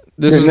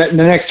this is the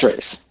next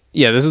race.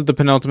 Yeah, this is the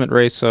penultimate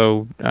race.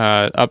 So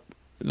the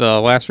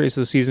last race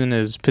of the season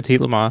is Petit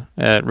Le Mans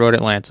at Road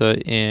Atlanta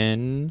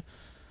in,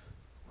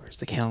 where's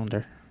the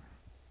calendar?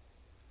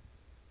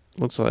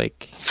 Looks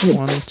like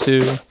 1,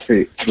 2,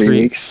 3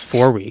 weeks,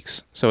 4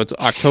 weeks. So it's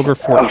October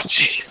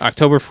 14th.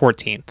 October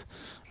 14th.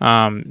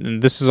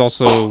 And this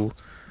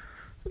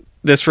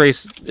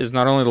race is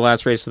not only the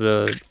last race of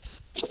the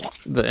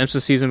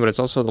IMSA season, but it's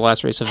also the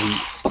last race of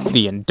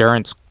the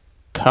Endurance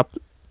Cup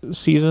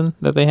season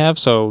that they have.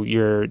 So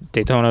your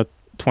Daytona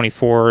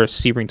 24,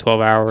 Sebring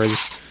 12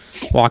 hours,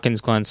 Watkins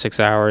Glen 6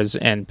 hours,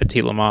 and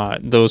Petit Le Mans.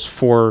 Those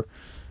 4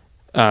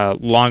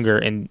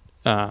 longer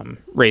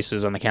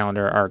races on the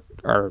calendar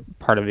are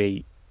part of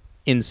a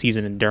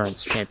in-season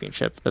endurance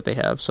championship that they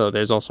have. So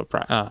there's also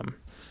points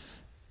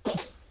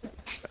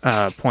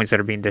that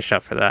are being dished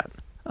out for that.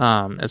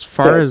 As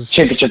far as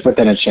championship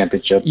within a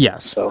championship,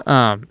 yes. So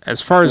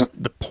as far as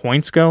the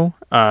points go,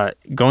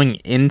 going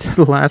into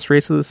the last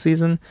race of the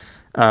season,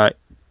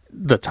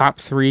 the top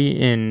 3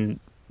 in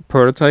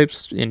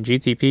prototypes in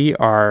GTP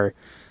are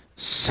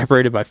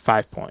separated by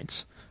 5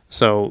 points.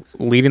 So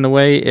leading the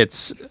way,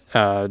 it's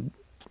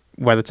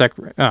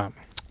WeatherTech, not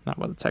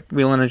WeatherTech,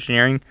 Wheel and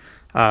Engineering,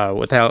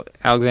 without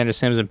Alexander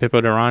Sims and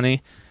Pippo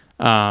Durrani.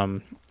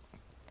 And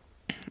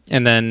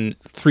then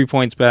 3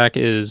 points back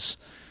is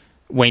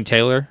Wayne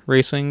Taylor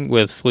Racing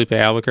with Felipe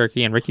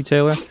Albuquerque and Ricky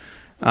Taylor.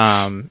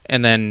 And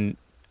then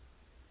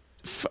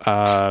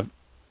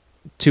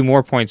 2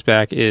 more points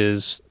back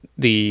is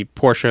the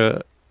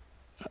Porsche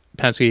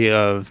Penske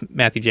of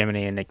Matthew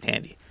Gemini and Nick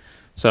Tandy.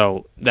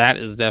 So that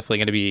is definitely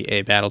going to be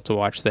a battle to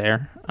watch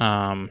there.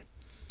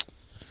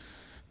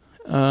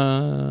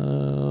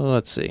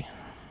 Let's see.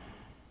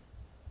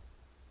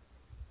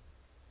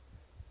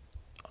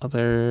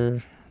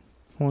 Other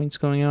points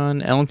going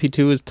on.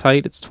 LMP2 is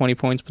tight. It's 20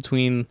 points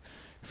between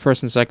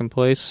first and second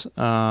place,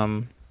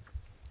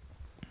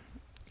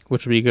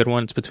 which would be a good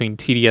one. It's between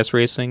TDS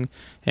Racing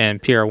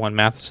and PR1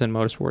 Matheson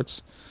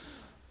Motorsports.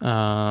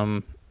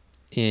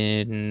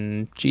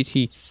 In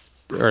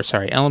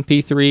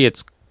LMP3,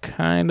 it's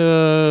kind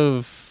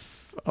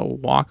of a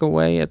walk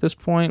away at this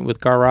point with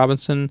Gar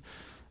Robinson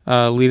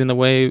leading the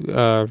way,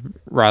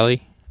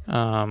 Riley.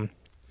 And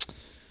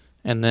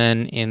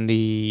then in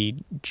the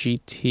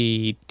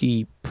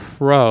GTD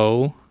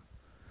Pro,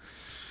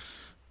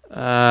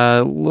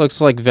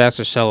 looks like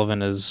Vassar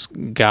Sullivan has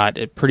got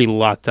it pretty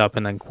locked up,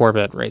 and then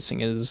Corvette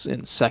Racing is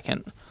in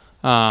second.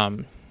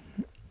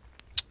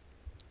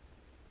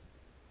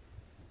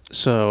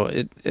 So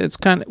it's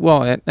kind of,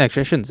 well, actually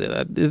I shouldn't say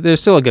that.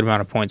 There's still a good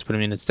amount of points, but I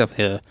mean it's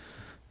definitely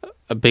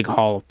a big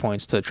haul of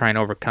points to try and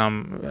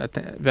overcome. I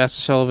think Vassar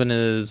Sullivan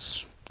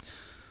is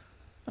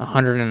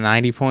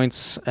 190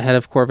 points ahead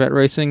of Corvette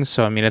Racing,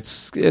 so I mean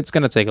it's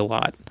going to take a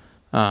lot.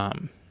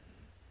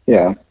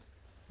 Yeah,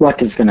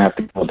 luck is going to have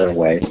to go their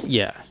way.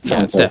 Yeah,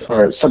 definitely,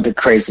 or something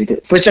crazy.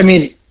 Which I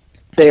mean,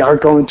 they are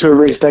going to a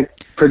race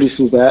that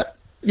produces that.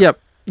 Yep.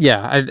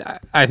 Yeah,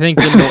 I think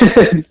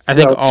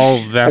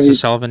all Vassar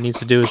Sullivan needs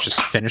to do is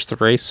just finish the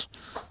race,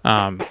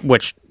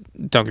 which,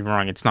 don't get me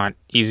wrong, it's not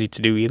easy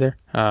to do either.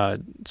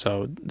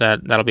 So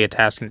that'll be a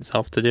task in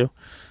itself to do.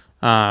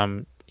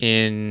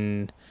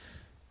 In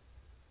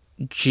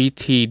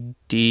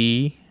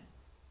GTD,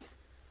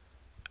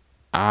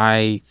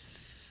 I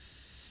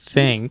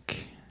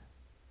think,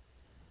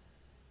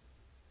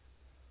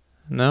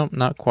 no,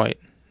 not quite,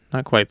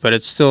 but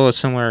it's still a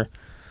similar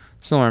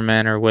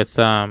manner with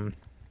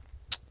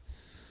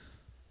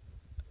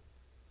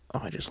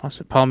I just lost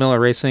it. Paul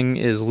Miller Racing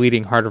is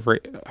leading Heart of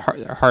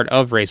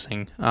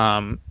Racing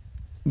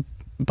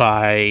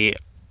by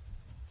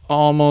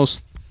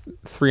almost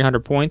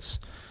 300 points,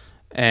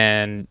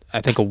 and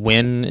I think a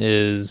win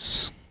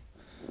is,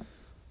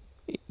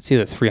 it's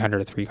either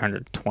 300 or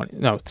 320.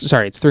 No,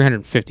 sorry, it's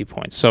 350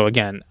 points. So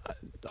again,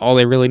 all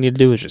they really need to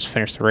do is just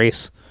finish the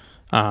race,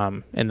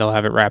 and they'll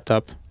have it wrapped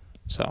up.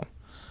 So,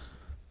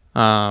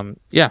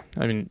 yeah,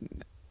 I mean,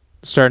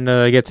 starting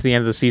to get to the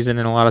end of the season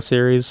in a lot of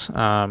series.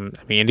 I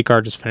mean,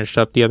 IndyCar just finished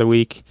up the other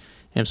week.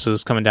 IMSA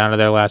is coming down to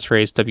their last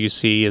race.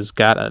 WC has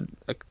got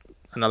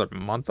another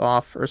month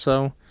off or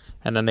so,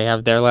 and then they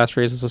have their last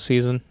race of the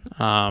season.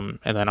 And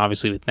then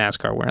obviously with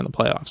NASCAR, we're in the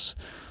playoffs.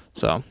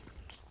 So,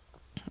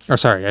 or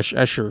sorry, I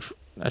should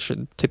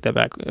take that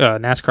back.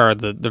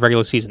 NASCAR, the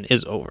regular season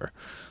is over,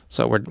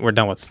 so we're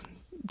done with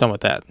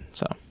that.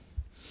 So.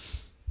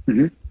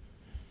 Mm-hmm.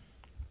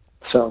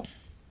 So.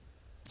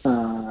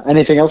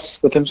 Anything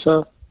else with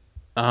IMSA?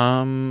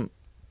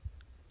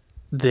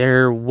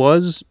 There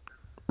was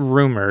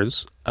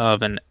rumors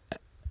of an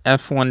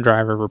F1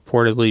 driver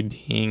reportedly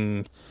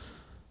being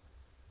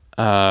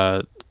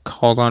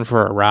called on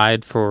for a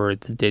ride for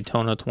the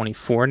Daytona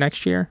 24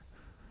 next year,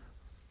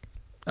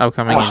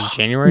 upcoming in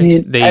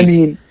January.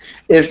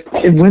 If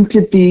it wouldn't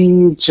it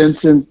be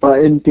Jensen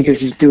Button because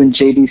he's doing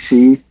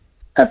JDC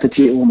at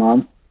Petit Le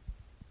Mans?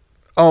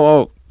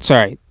 Oh,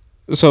 sorry.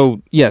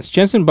 So yes,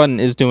 Jensen Button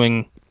is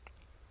doing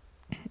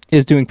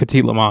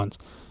Petit Le Mans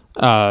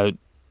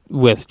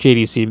with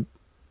JDC.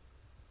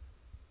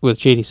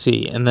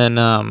 And then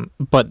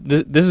but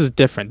this is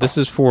different. This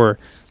is for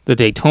the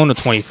Daytona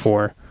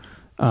 24.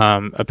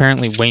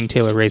 Apparently Wayne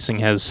Taylor Racing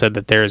has said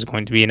that there is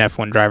going to be an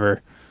F1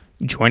 driver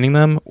joining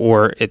them,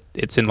 or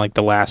it's in like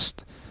the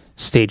last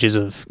stages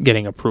of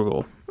getting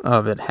approval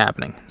of it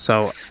happening.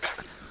 So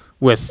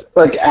with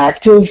like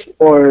active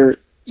or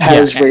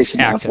has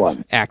racing active,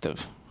 F1?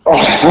 Active.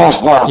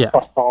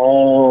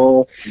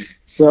 Oh,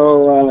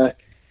 so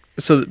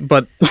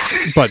but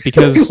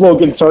because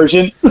Logan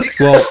Sargent.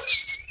 Well,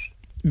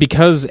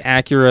 because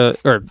Wayne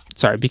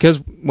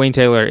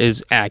Taylor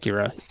is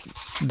Acura,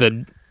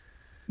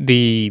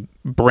 the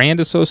brand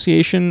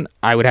association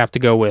I would have to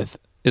go with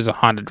is a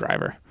Honda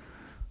driver.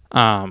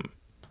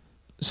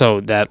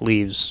 So that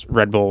leaves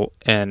Red Bull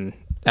and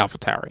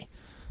AlphaTauri.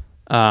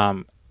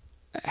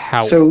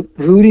 So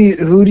who do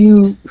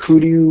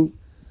you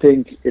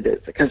think it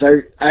is? Because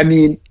I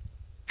mean,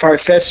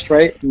 far-fetched,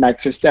 right?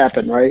 Max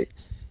Verstappen, right?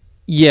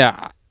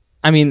 Yeah,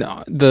 I mean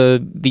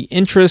the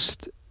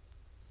interest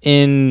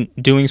in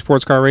doing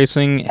sports car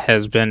racing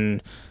has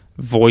been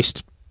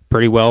voiced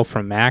pretty well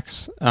from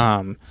Max.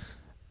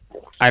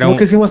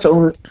 Because he wants to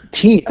own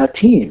a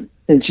team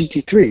in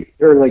GT3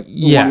 or like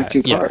one or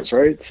two cars,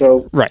 right?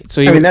 So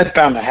So I mean that's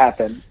bound to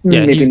happen.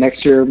 Maybe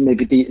next year,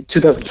 maybe the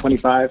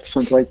 2025,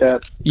 something like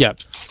that. Yeah,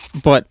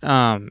 but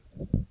the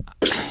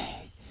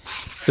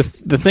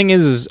thing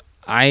is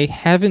I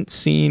haven't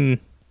seen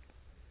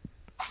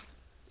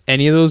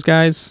any of those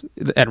guys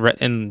at Red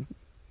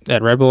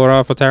Bull or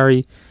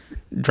AlphaTauri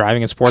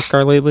driving a sports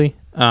car lately.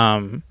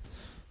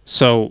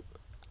 So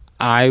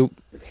I'm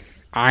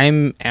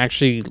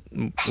actually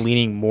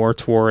leaning more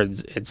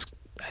towards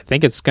I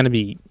think it's going to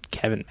be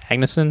Kevin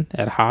Magnussen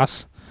at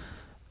Haas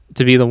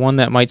to be the one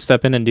that might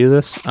step in and do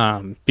this,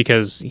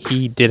 because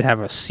he did have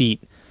a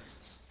seat.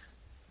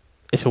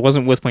 If it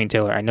wasn't with Wayne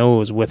Taylor, I know it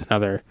was with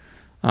another.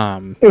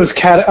 It was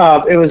Chip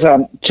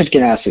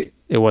Ganassi.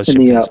 It was in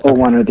the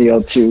 01 or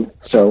the 02.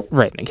 So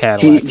right in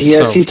Cadillac. He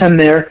has seat time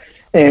there,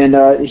 and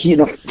he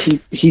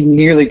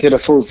nearly did a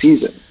full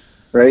season,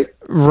 right?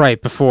 Right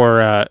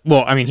before.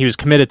 He was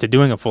committed to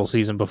doing a full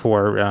season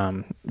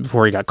before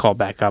he got called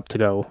back up to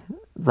go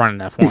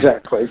run an F1.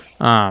 Exactly.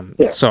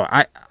 So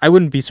I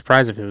wouldn't be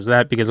surprised if it was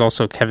that, because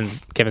also Kevin's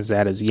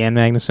dad is Jan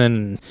Magnussen,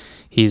 and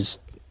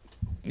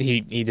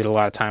he did a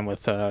lot of time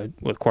with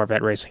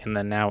Corvette racing, and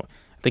then I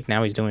think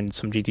now he's doing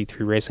some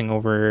GT3 racing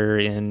over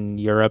in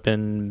Europe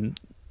and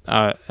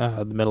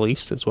the Middle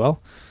East as well.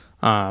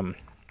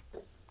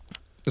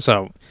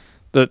 So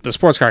the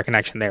sports car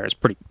connection there is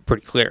pretty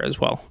clear as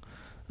well.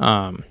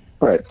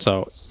 Right.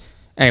 So,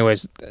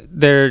 anyways,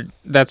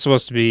 that's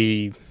supposed to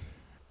be.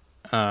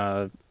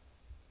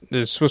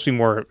 There's supposed to be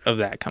more of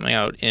that coming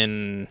out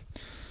in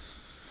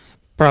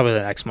probably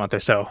the next month or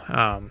so.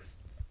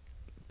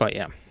 But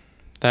yeah,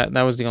 that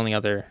was the only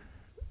other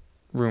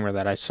rumor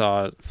that I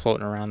saw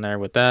floating around there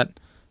with that.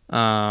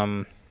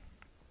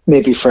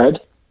 Maybe Fred.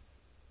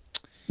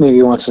 Maybe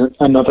he wants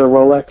another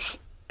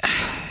Rolex.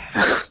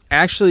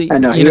 Actually, I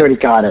know he already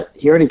got it.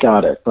 He already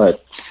got it,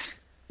 but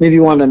maybe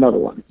you want another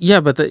one.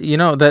 Yeah, but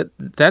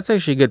that's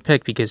actually a good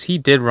pick, because he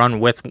did run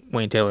with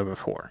Wayne Taylor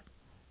before.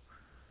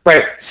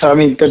 Right. So I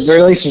mean, the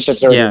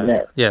relationship's already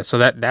there. Yeah. So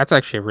that's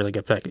actually a really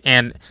good pick.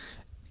 And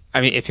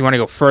I mean, if you want to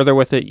go further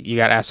with it, you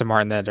got Aston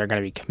Martin that are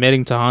going to be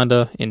committing to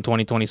Honda in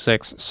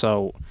 2026.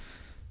 So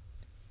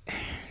I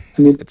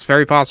mean, it's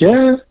very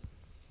possible.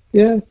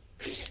 Yeah.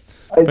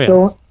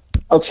 I'll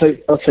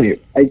tell you.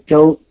 I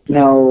don't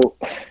know.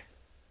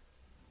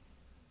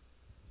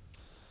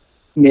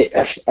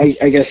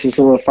 I guess it's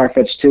a little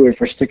far-fetched too if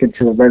we're sticking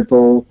to the Red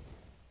Bull,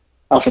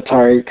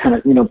 AlphaTauri, kind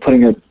of,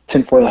 putting a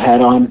tinfoil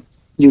hat on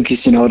Yuki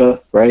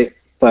Tsunoda, right?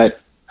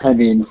 But I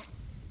mean,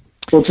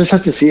 we'll just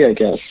have to see, I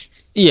guess.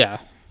 Yeah.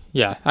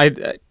 I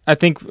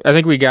think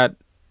we got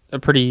a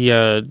pretty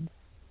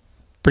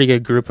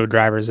good group of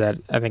drivers that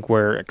I think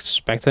we're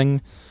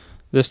expecting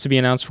this to be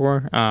announced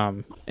for.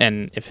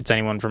 And if it's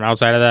anyone from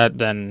outside of that,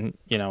 then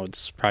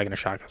it's probably going to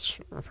shock us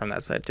from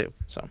that side too.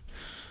 So,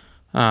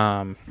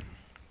 all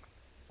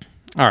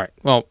right.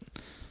 Well,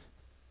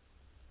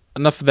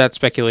 enough of that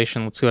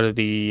speculation. Let's go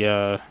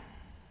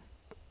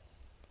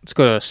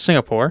to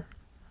Singapore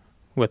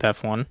with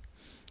F1,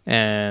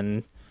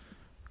 and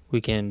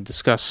we can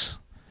discuss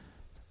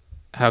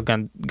how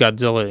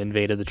Godzilla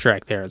invaded the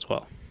track there as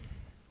well.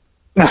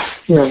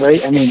 Yeah,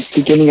 right. I mean,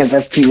 beginning of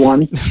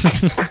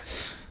FP1.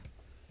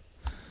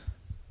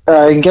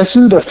 And guess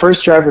who the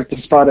first driver to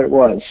spot it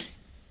was?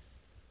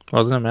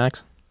 Wasn't it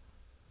Max?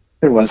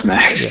 It was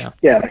Max.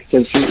 Yeah,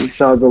 because he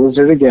saw the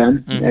lizard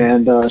again,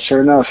 and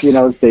sure enough,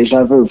 it's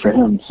deja vu for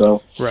him.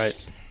 So right.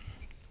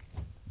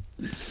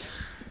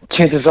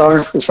 Chances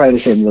are it's probably the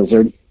same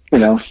lizard.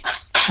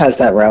 has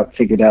that route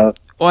figured out.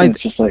 Well,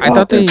 it's just like,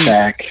 they're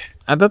back.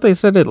 I thought they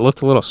said it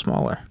looked a little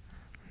smaller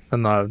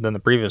than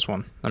the previous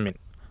one. I mean,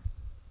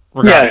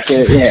 no,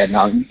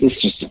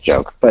 it's just a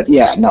joke. But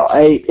yeah, no,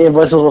 it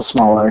was a little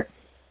smaller.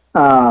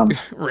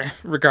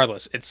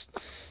 Regardless, it's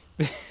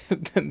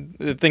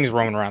the thing's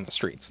roaming around the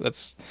streets.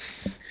 It's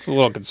a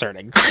little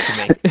concerning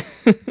to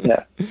me.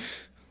 Yeah.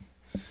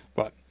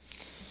 But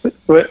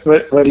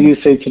what do you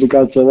say to the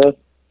Godzilla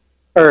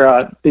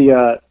or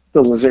the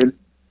lizard?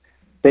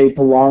 They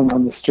belong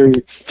on the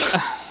streets.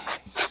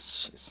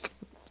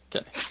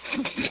 Okay.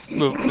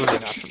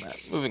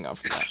 Moving on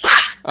from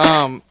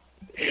that.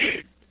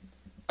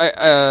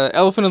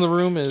 Elephant in the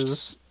room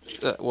is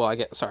the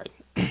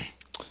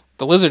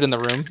lizard in the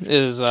room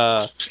is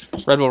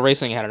Red Bull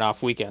Racing had an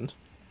off weekend.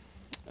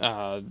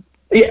 Yeah,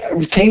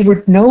 they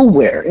were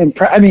nowhere.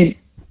 I mean,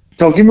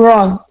 don't get me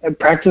wrong.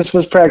 Practice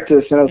was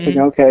practice, and I was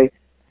thinking, okay,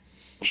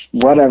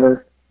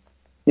 whatever.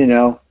 You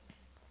know,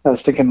 I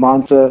was thinking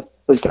Monza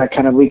was that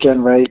kind of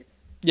weekend, right?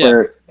 Yeah.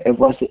 Where it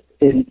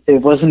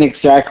wasn't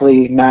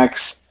exactly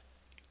Max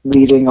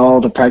leading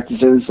all the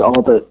practices,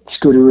 all the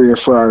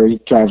Scuderia Ferrari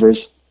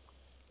drivers.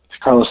 It's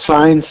Carlos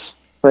Sainz,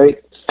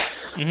 right?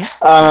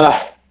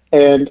 Mm-hmm.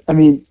 And I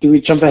mean, do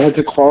we jump ahead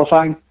to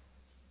qualifying?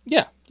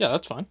 Yeah,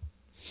 that's fine.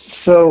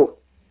 So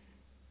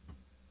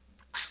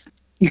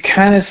you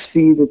kind of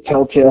see the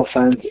telltale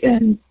signs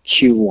in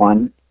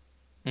Q1,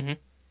 and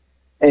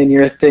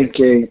you're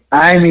thinking.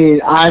 I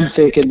mean, I'm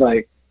thinking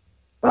like,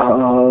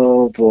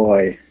 oh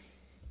boy,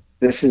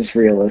 this is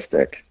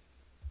realistic.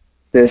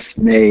 This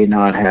may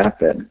not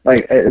happen.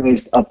 Like at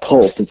least a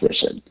pole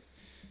position,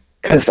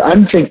 because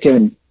I'm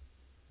thinking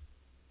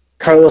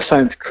Carlos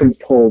Sainz could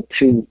pull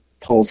 2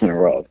 poles in a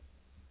row.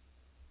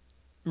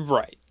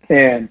 Right.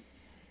 And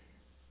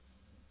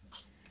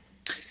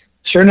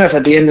sure enough,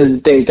 at the end of the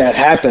day, that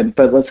happened.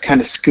 But let's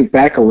kind of scoot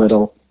back a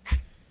little.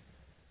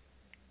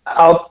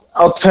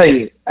 I'll tell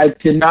you, I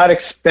did not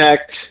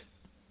expect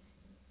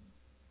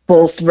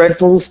both Red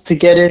Bulls to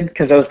get in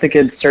because I was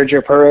thinking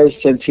Sergio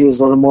Perez, since he was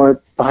a little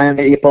more behind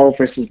the 8 ball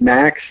versus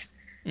Max.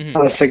 I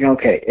was thinking,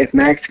 okay, if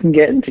Max can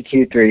get into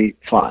Q3,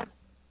 fine.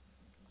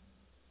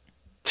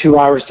 To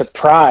our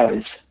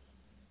surprise,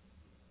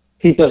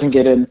 he doesn't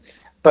get in.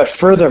 But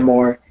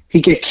furthermore, he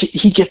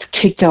gets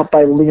kicked out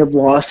by Liam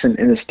Lawson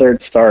in his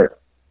 3rd start.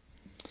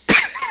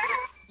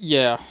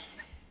 Yeah.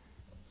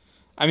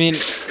 I mean,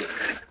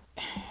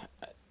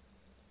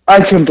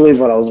 I couldn't believe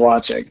what I was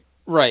watching.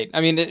 Right. I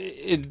mean,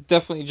 it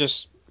definitely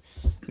just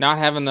not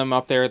having them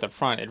up there at the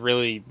front. It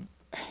really,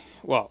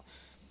 well,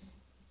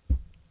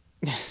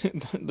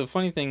 the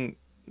funny thing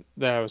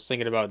that I was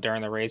thinking about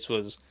during the race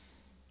was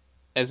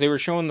as they were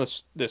showing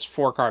this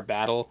 4-car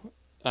battle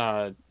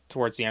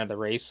towards the end of the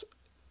race.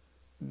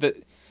 This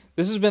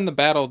has been the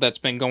battle that's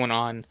been going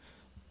on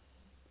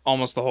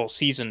almost the whole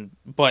season,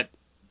 but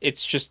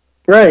it's just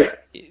right.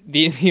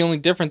 The only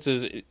difference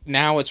is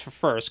now it's for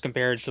first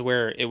compared to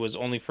where it was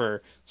only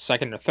for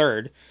second or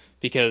third,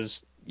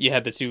 because you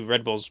had the 2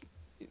 Red Bulls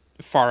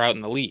far out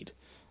in the lead,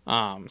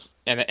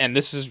 and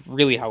this is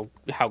really how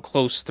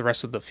close the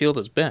rest of the field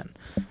has been,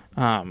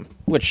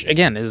 which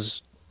again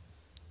is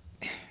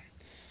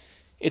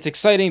it's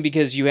exciting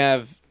because you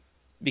have.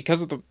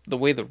 Because of the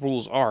way the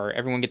rules are,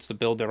 everyone gets to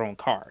build their own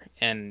car.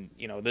 And,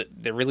 you know,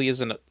 there really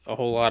isn't a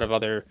whole lot of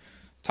other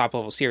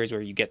top-level series where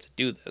you get to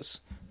do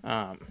this.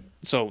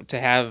 So to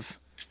have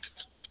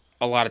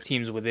a lot of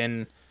teams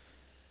within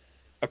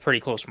a pretty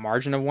close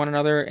margin of one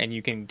another and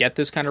you can get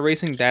this kind of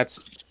racing, that's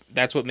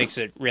what makes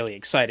it really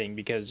exciting,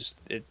 because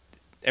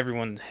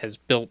everyone has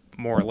built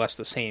more or less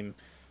the same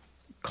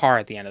car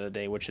at the end of the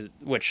day,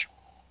 which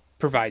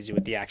provides you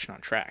with the action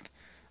on track.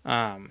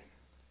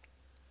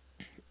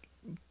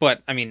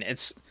 But I mean,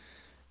 it's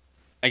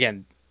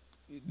again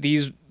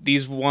these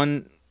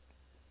one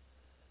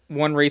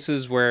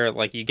races where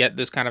like you get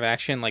this kind of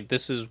action. Like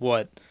this is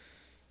what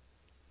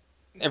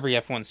every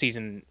F1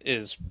 season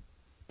is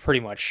pretty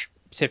much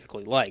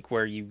typically like,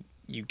 where you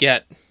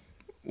get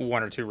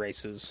 1 or 2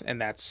 races and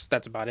that's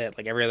about it.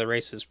 Like every other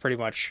race is pretty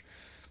much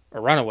a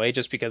runaway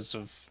just because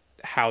of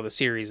how the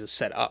series is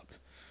set up.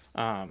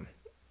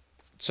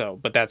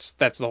 But that's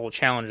the whole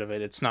challenge of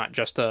it. It's not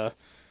just a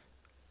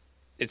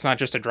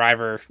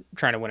driver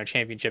trying to win a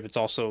championship. It's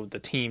also the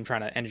team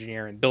trying to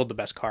engineer and build the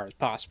best car as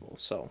possible.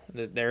 So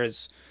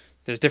there's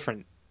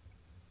different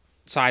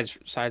sides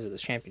of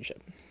this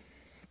championship.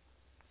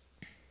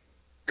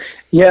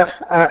 Yeah,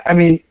 I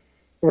mean,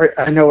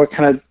 I know we're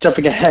kind of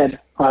jumping ahead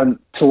on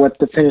to what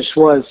the finish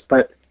was,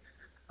 but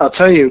I'll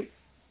tell you,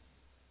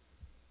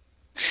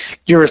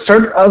 I was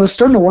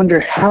starting to wonder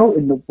how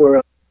in the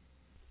world,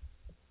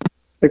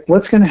 like,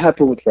 what's going to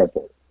happen with Red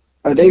Bull?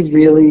 Are they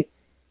really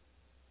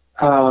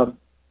about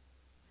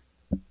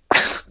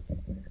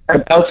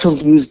to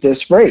lose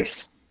this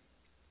race?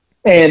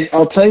 And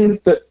I'll tell you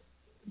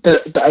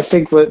that I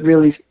think what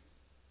really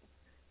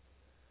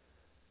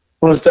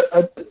was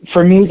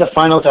for me, the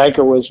final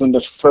dagger was when the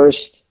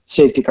first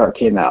safety car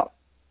came out,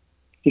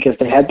 because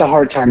they had the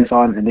hard times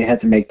on and they had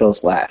to make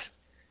those last.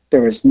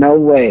 There was no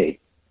way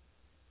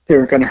they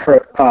were going to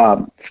hurt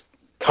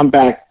come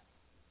back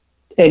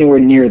anywhere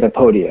near the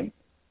podium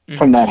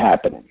from that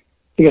happening.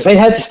 Because they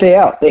had to stay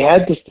out. They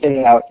had to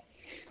stay out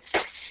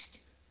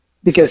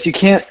because you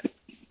can't,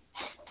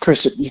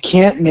 Christian, you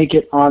can't make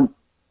it on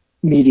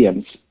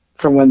mediums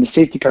from when the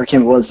safety car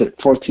came. Was it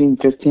 14,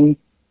 15?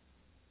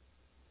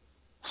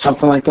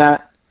 Something like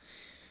that?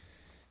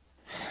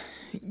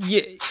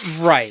 Yeah,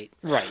 right.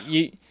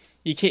 You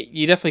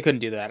definitely couldn't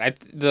do that.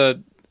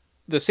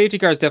 The safety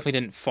cars definitely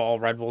didn't fall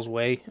Red Bull's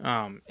way.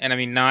 And I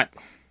mean, not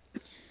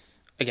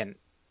again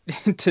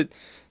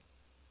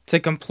to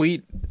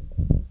complete.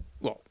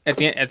 Well, at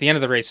the end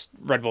of the race,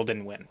 Red Bull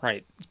didn't win,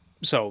 right?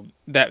 So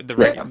that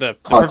the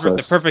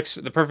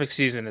perfect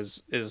season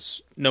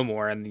is no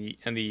more, and the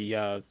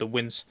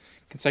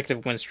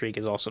consecutive win streak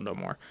is also no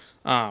more.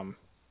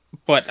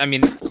 But I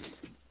mean,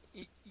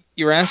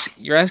 you're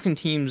asking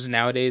teams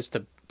nowadays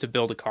to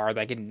build a car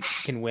that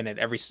can win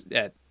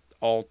at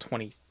all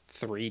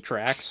 23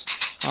 tracks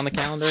on the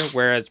calendar,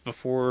 whereas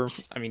before,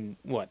 I mean,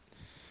 what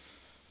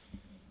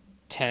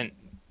 10,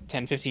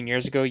 15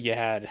 years ago, you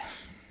had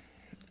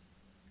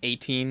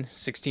 18,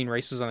 16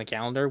 races on the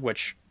calendar,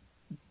 which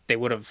they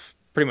would have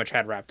pretty much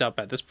had wrapped up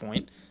at this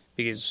point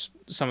because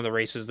some of the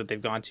races that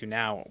they've gone to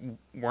now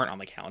weren't on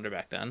the calendar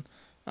back then.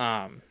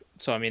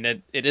 So, I mean,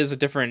 it is a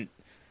different...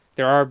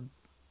 There's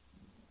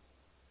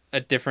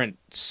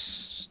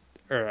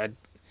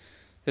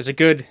a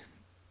good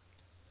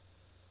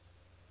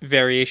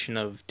variation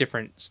of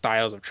different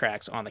styles of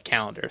tracks on the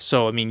calendar.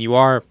 So, I mean, you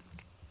are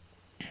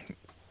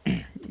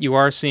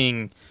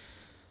seeing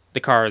the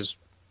cars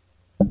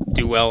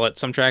do well at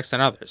some tracks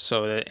than others.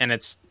 So, and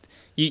it's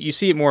you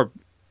see it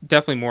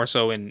definitely more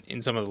so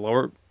in some of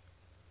the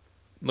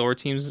lower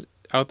teams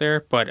out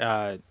there.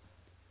 But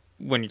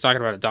when you're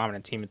talking about a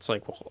dominant team, it's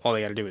like, well, all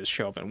they got to do is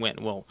show up and win.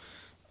 Well,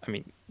 I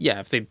mean, yeah,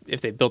 if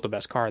they built the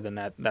best car, then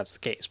that's the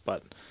case.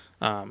 But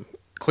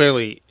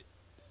clearly,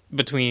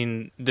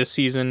 between this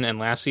season and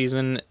last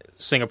season,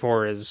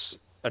 Singapore is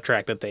a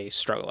track that they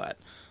struggle at.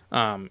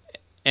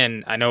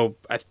 And I know,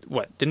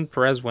 didn't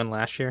Perez win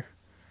last year?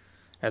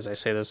 As I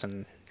say this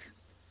and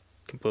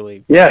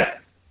completely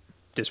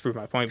disprove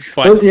my point.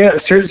 But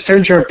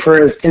Sergio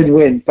Perez did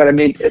win, but I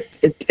mean,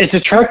 it's a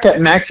track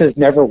that Max has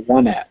never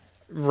won at.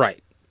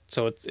 Right.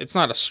 So it's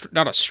not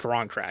a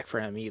strong track for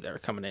him either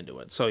coming into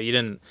it. So you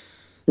didn't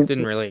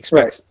really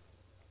expect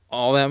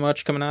all that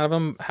much coming out of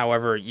him.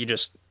 However, you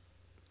just,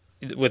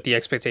 with the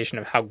expectation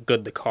of how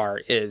good the car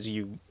is,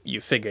 you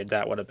figured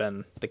that would have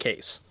been the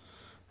case.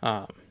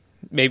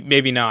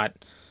 Maybe not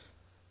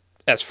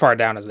as far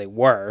down as they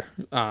were,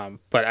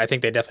 but I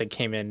think they definitely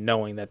came in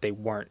knowing that they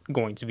weren't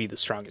going to be the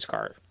strongest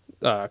car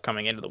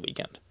coming into the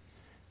weekend.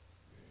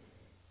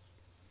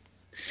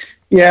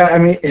 Yeah, I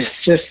mean,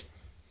 it's just,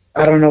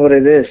 I don't know what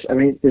it is. I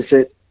mean, is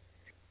it...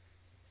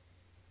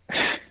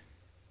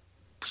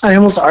 I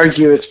almost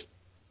argue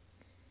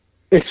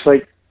it's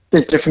like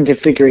the different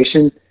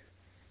configuration.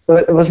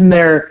 But wasn't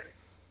there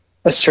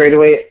a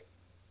straightaway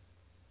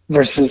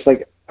versus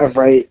like a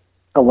right,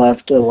 a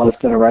left,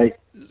 and a right?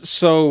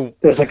 So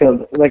there's like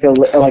a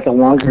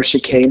longer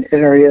chicane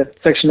area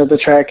section of the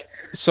track.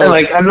 So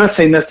and I'm not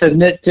saying that's I'm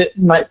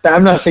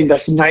not saying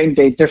that's a night and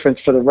day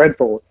difference for the Red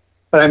Bull,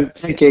 but I'm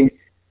thinking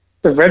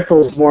the Red Bull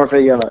is more of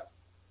a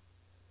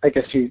I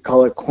guess you could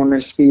call it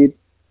corner speed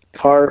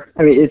car.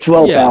 I mean, it's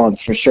well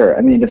balanced for sure.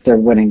 I mean, if they're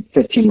winning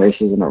 15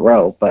 races in a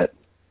row, but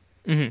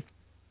I'm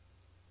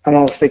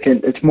almost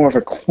thinking it's more of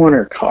a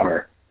corner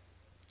car.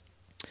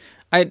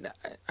 I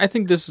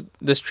think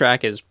this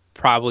track is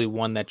probably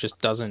one that just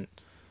doesn't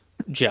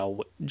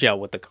gel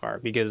with the car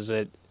because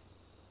I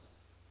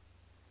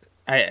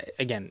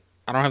don't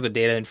have the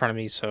data in front of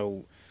me,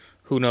 so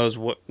who knows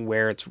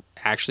where it's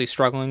actually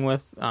struggling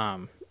with.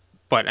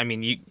 But I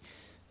mean,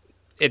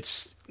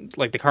 it's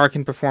like the car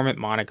can perform at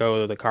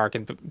Monaco, the car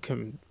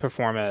can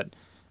perform at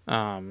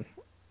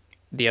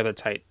the other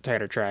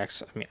tighter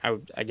tracks. I mean,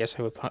 I guess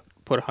I would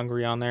put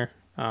Hungary on there.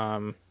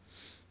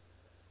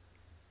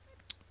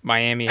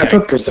 Miami. I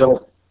put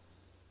Brazil.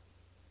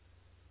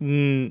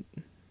 No,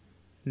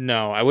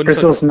 I wouldn't.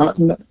 Brazil's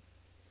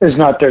is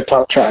not their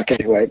top track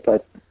anyway,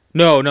 but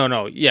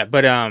no, yeah,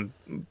 but I'm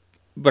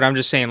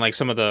just saying like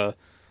some of the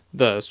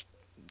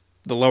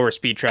lower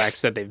speed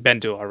tracks that they've been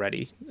to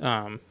already,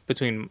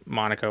 between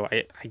Monaco,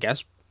 I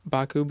guess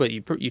Baku, but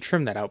you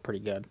trim that out pretty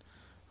good.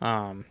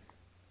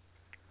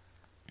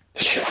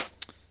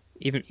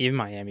 Even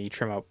Miami, you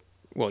trim out.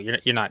 Well, you're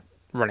not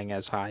running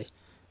as high.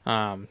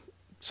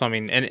 So I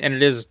mean, and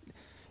it is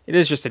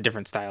just a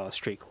different style of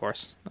street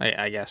course,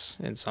 I guess,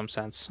 in some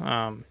sense.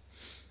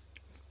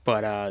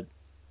 But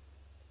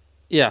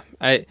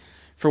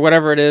for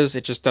whatever it is,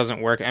 it just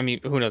doesn't work. I mean,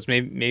 who knows?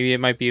 Maybe it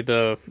might be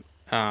the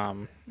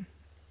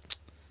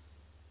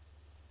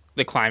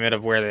climate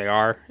of where they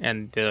are,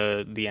 and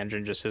the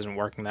engine just isn't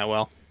working that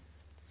well.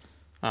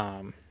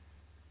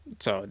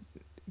 So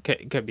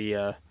it could be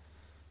a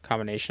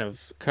combination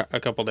of a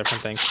couple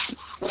different things.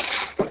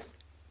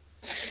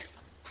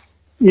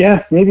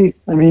 Yeah, maybe.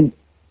 I mean,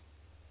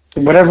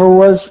 whatever it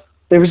was,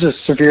 they were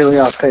just severely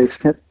off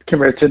pace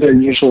compared to their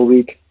usual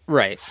week.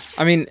 Right.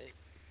 I mean,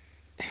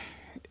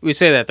 we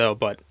say that though,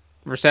 but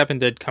Verstappen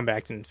did come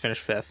back and finish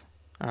fifth.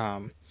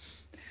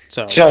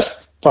 So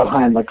just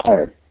behind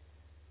Leclerc.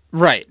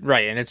 Right,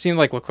 and it seemed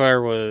like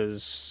Leclerc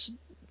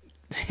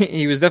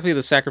he was definitely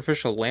the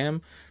sacrificial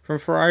lamb from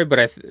Ferrari, but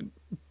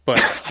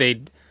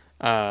they'd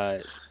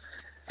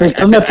they've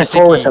done that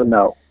before with him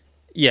though.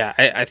 Yeah,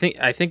 I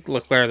think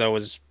Leclerc though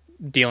was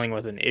dealing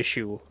with an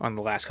issue on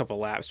the last couple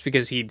of laps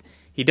because he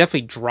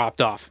definitely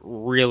dropped off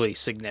really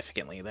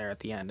significantly there at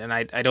the end, and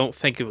I don't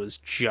think it was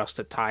just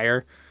a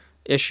tire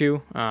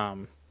issue. I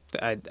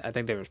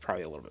think there was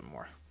probably a little bit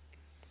more.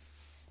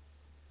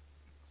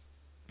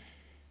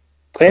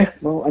 Yeah,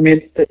 well, I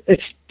mean,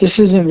 this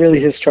isn't really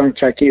his strong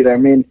track either. I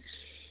mean,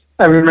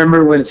 I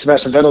remember when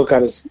Sebastian Vettel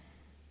got his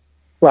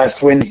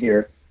last win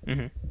here.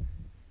 Mm-hmm.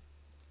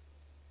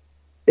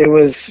 It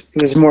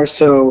was more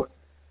so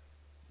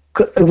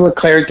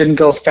Leclerc didn't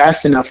go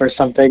fast enough or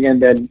something,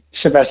 and then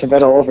Sebastian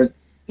Vettel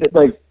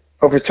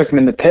overtook him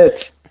in the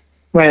pits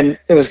when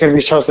it was going to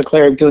be Charles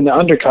Leclerc doing the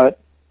undercut,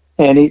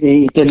 and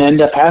he didn't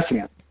end up passing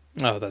him.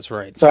 Oh, that's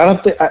right. So I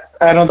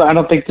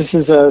don't think this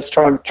is a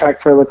strong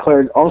track for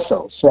Leclerc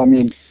also. So I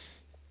mean,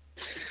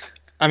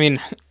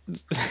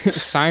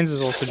 Sainz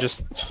is also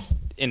just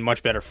in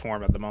much better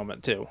form at the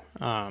moment too.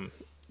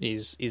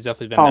 He's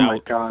definitely been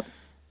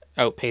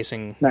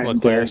outpacing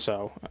Leclerc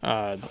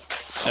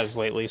as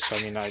lately. So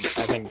I mean,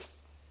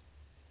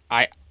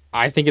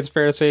 I think it's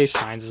fair to say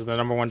Sainz is the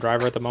number one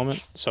driver at the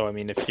moment. So I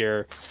mean,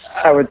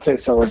 I would say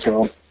so as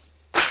well.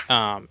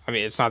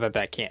 It's not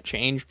that can't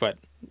change, but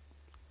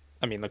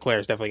I mean,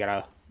 Leclerc's definitely got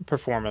to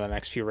perform in the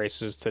next few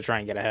races to try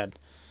and get ahead.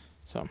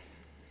 So,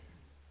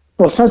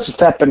 well, it's not just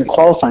that, but in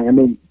qualifying, I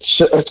mean,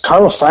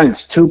 Carlos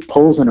Sainz 2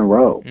 poles in a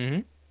row,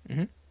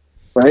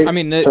 right? I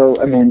mean, the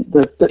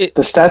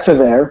stats are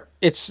there.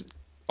 It's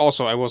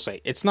also, I will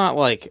say, it's not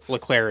like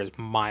Leclerc is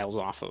miles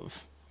off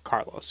of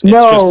Carlos.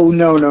 No.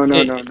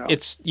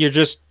 It's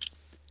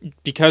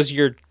because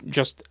you're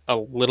just a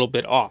little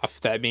bit off.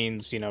 That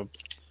means you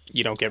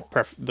don't get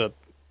the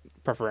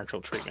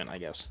preferential treatment, I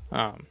guess.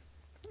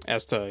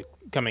 As to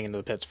coming into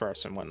the pits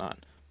first and whatnot.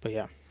 But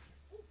yeah.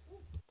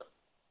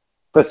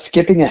 But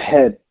skipping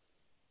ahead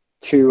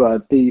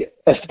to the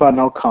Esteban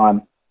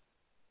Ocon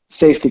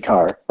safety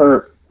car,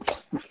 or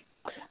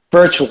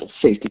virtual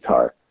safety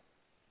car,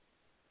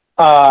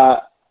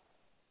 I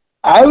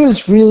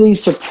was really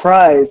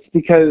surprised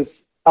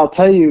because I'll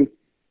tell you,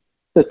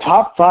 the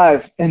top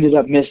 5 ended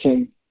up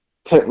missing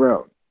pit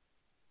road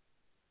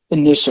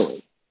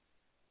initially.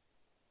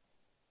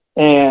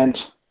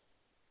 And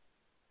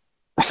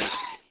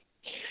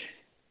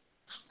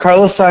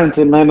Carlos Sainz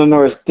and Lando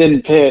Norris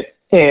didn't pit,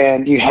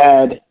 and you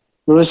had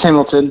Lewis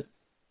Hamilton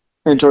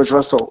and George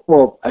Russell.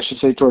 Well, I should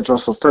say George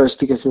Russell first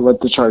because he led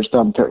the charge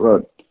down pit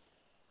road.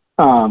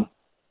 And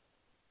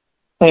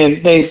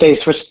they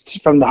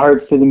switched from the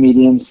hards to the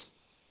mediums,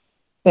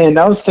 and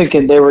I was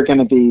thinking they were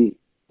going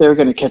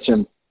to catch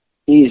him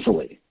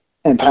easily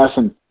and pass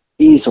him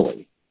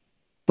easily.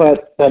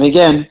 But then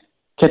again,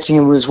 catching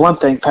him was one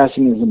thing,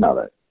 passing is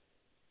another.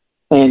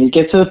 And you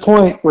get to the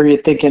point where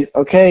you're thinking,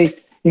 okay,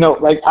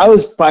 I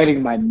was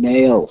biting my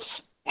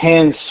nails,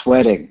 hands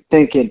sweating,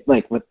 thinking,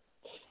 with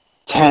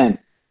 5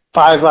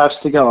 laps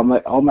to go, I'm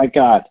like, oh my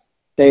God,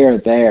 they are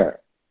there.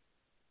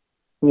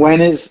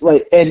 When is,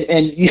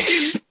 and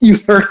you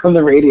heard on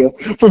the radio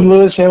from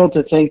Lewis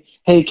Hamilton saying,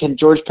 hey, can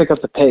George pick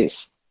up the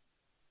pace?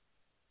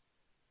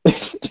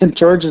 And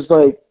George is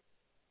like,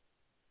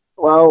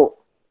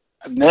 well,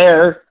 I'm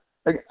there.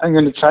 I'm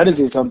going to try to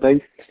do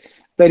something.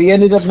 But he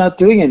ended up not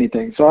doing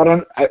anything.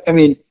 So I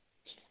mean,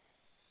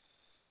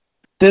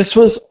 this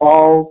was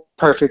all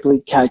perfectly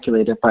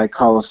calculated by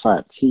Carlos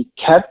Sainz. He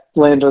kept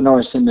Lando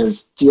Norris in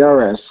his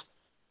DRS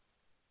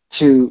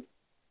to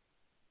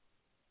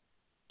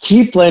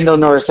keep Lando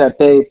Norris at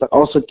bay, but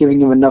also giving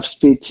him enough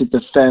speed to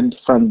defend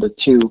from the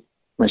 2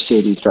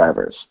 Mercedes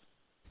drivers.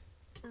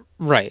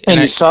 Right. And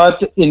you saw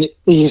it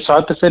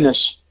the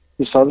finish.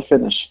 You saw the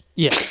finish.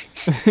 Yeah.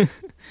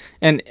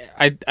 And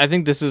I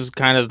think this is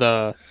kind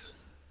of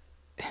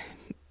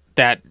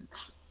that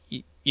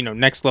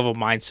next level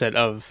mindset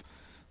of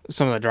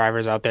some of the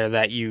drivers out there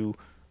that you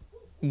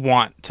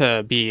want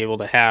to be able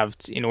to have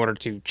in order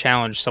to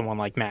challenge someone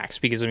like Max,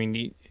 because I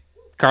mean,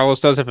 Carlos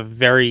does have a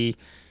very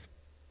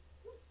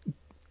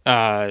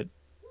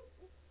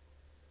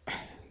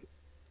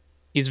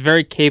he's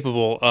very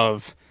capable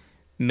of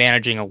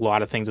managing a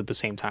lot of things at the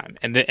same time,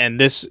 and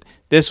this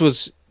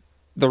was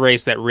the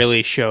race that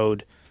really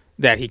showed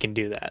that he can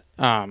do that.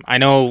 I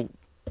know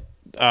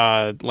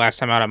last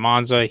time out at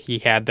Monza he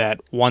had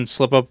that one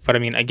slip up, but I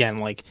mean, again,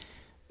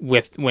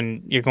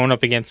 when you're going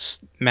up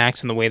against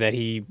Max in the way that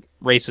he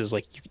races,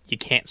 you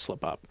can't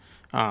slip up.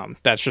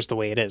 That's just the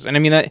way it is. And I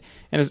mean I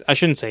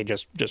shouldn't say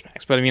just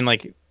Max, but I mean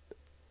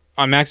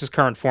on Max's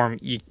current form,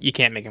 you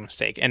can't make a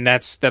mistake, and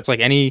that's like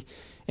any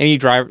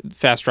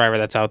fast driver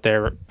that's out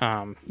there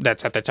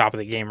that's at the top of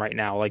the game right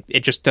now. It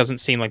just doesn't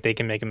seem like they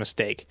can make a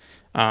mistake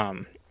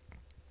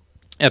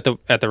at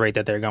the rate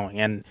that they're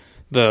going, and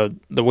the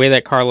way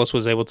that Carlos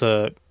was able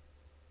to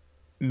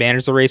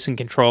manage the race and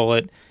control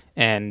it,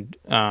 and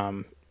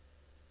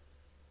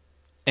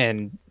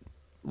and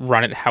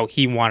run it how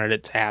he wanted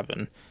it to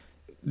happen.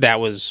 That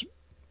was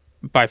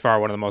by far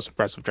one of the most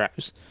impressive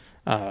drives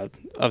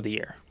of the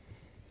year.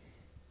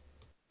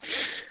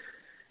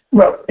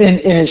 Well, and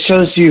it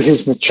shows you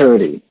his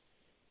maturity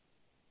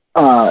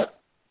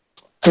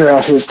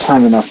throughout his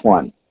time in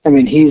F1. I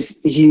mean,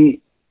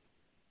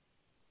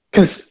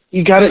 because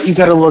you got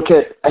to look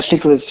at, I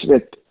think it was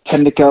with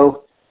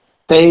Tendico,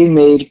 they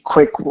made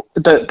quick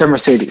the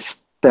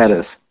Mercedes, that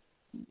is,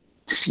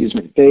 excuse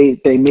me,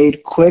 they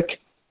made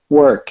quick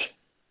work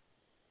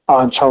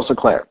on Charles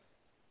Leclerc.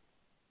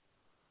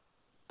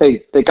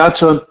 They got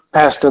to him,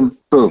 passed him,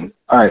 boom.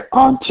 All right,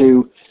 on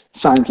to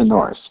Sainz and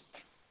Norris.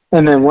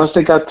 And then once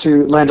they got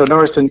to Lando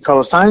Norris and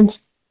Carlos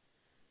Sainz,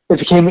 it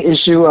became an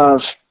issue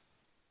of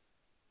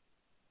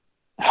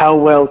how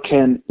well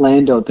can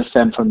Lando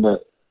defend from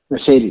the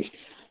Mercedes.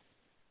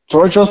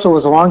 George Russell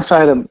was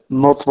alongside him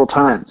multiple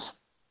times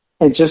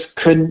and just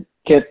couldn't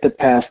get the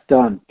pass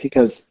done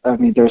because, I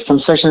mean, there were some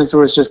sections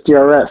where it was just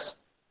DRS.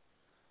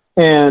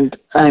 And,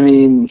 I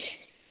mean,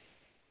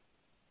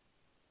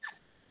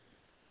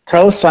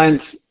 Carlos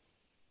Sainz,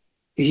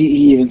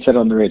 he even said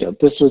on the radio,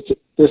 this was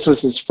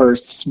his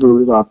first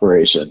smooth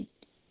operation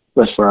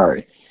with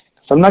Ferrari.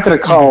 So I'm not going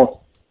to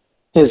call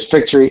his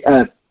victory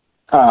at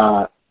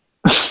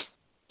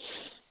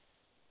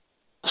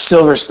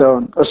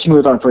Silverstone a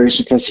smooth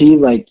operation because he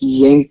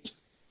yanked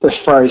the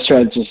Ferrari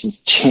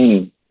strategist's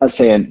chain of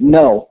saying,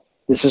 no,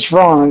 this is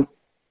wrong.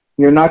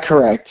 You're not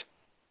correct.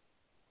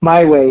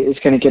 My way is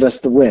going to get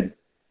us the win.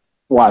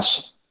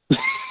 Watch.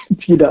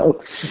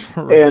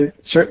 Right. And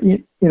sure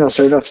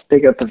enough,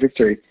 they got the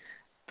victory.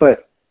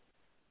 But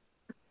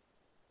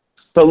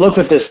look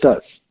what this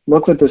does.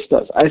 Look what this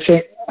does.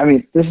 I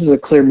mean, this is a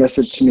clear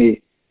message to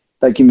me,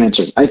 like you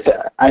mentioned. I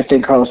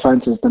think Carlos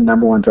Sainz is the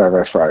number one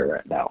driver at Ferrari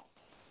right now,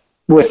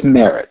 with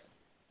merit.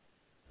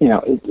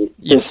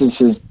 This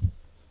is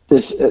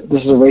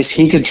a race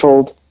he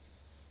controlled.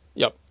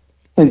 Yep.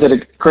 And did a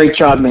great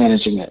job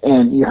managing it.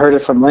 And you heard it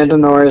from Lando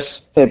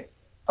Norris.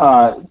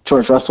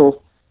 George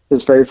Russell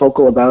was very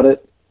vocal about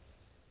it.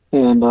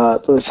 And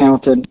Lewis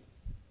Hamilton,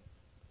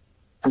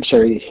 I'm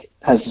sure he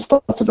has his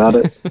thoughts about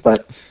it.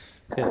 But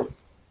yeah.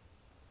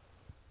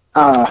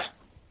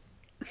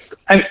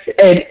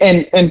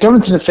 And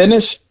coming to the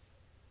finish,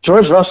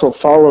 George Russell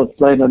followed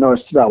Lando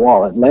Norris to that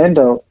wall. And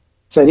Lando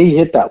said he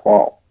hit that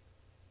wall.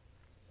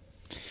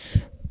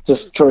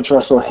 Just George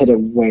Russell hit it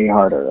way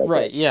harder.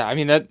 Right, yeah. I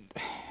mean, that...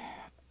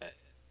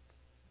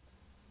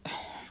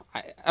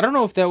 I don't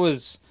know if that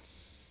was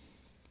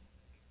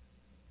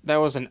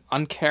an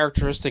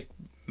uncharacteristic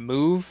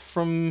move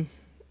from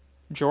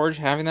George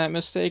having that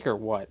mistake or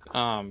what.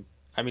 I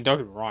mean, don't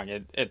get me wrong.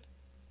 It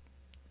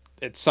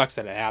sucks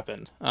that it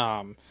happened.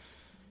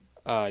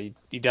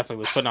 He definitely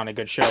was putting on a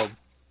good show.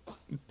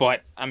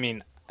 But, I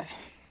mean...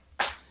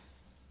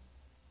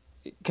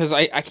 Because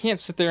I can't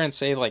sit there and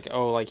say,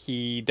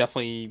 he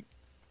definitely...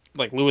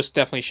 Lewis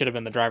definitely should have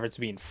been the driver to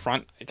be in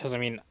front. Because, I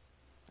mean...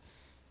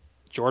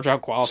 George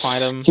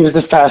out-qualified him. He was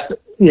the fast.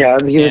 Yeah,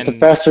 he was the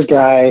faster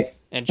guy.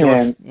 And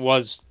George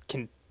was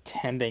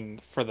contending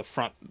for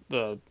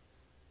the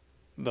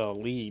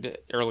lead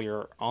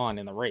earlier on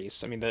in the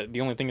race. I mean,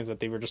 the only thing is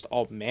that they were just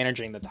all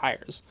managing the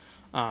tires.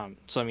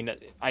 So, I mean,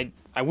 I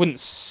wouldn't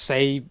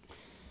say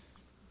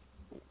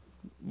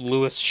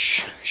Lewis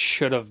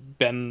should have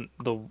been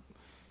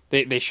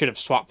they should have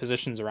swapped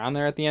positions around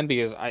there at the end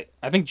because I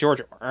think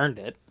George earned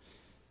it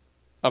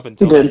up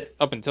until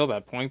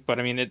that point. But,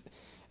 I mean,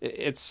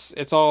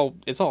 It's all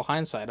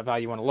hindsight of how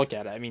you want to look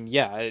at it. I mean,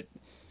 yeah,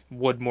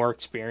 would more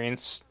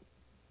experience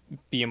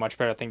be a much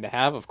better thing to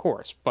have? Of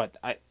course, but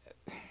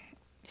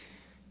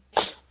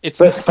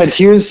But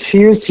here's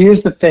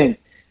the thing,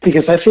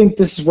 because I think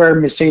this is where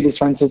Mercedes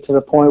runs into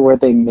the point where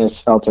they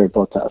miss Valtteri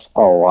Bottas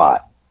a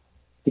lot,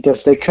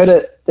 because they could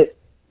have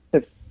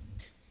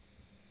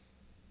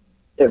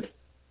if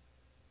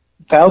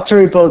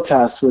Valtteri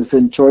Bottas was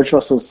in George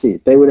Russell's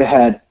seat, they would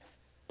have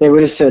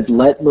said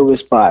let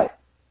Lewis by.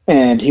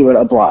 And he would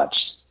have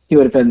obliged. He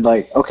would have been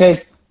like,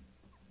 okay,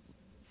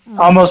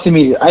 almost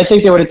immediately. I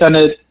think they would have done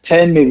it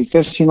 10, maybe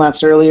 15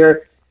 laps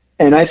earlier.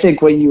 And I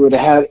think what you would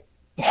have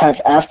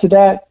after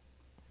that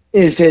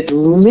is at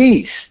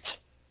least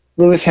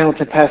Lewis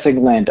Hamilton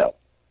passing Lando.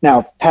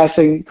 Now,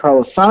 passing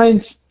Carlos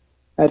Sainz,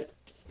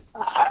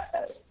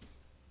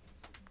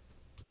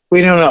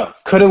 we don't know.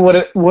 Coulda,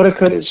 woulda,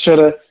 coulda,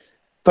 shoulda.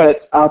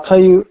 But I'll tell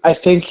you, I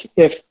think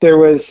if there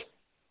was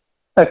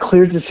a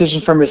clear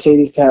decision for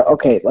Mercedes to have,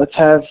 okay, let's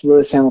have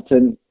Lewis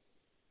Hamilton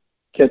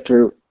get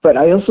through. But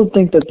I also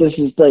think that this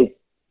is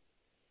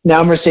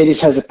now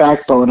Mercedes has a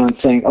backbone on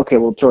saying, okay,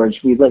 well,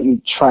 George, we let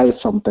you try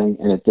something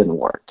and it didn't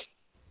work.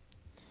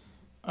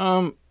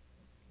 I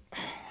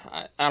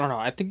don't know.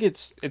 I think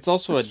it's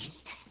also a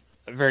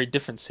very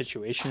different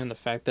situation in the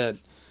fact that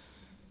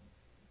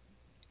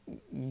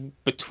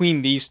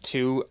between these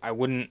two, I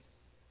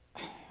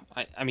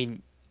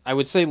mean, I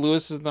would say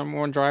Lewis is the number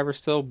one driver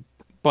still,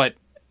 but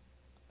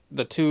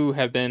the two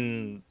have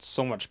been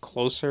so much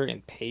closer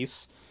in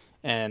pace,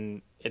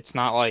 and it's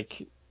not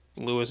like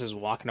Lewis is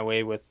walking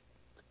away with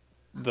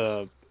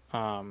the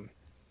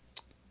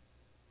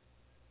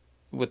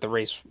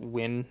race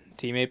win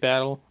teammate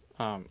battle.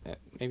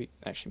 Maybe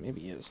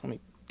he is. Let me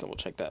double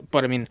check that.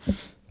 But I mean,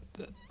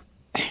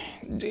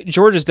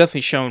 George has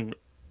definitely shown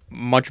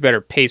much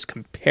better pace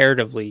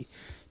comparatively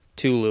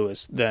to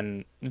Lewis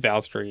than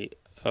Valtteri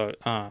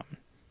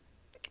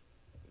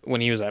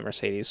when he was at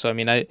Mercedes. So I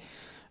mean, I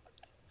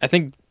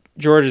think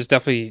George is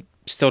definitely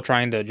still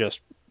trying to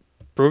just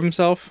prove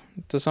himself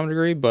to some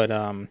degree, but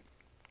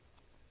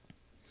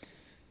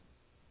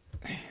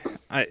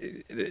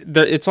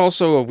it's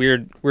also a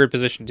weird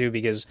position too,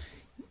 because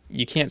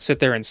you can't sit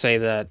there and say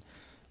that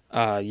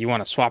you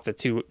want to swap the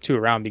two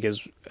around,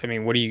 because I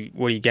mean, what are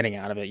you getting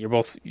out of it? You're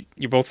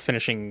both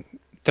finishing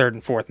third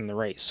and fourth in the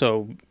race.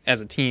 So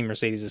as a team,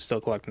 Mercedes is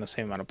still collecting the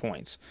same amount of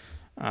points.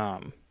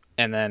 And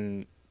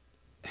then,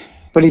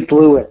 but he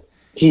blew it.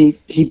 He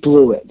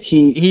blew it.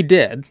 He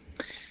did.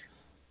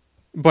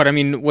 But I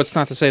mean, what's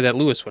not to say that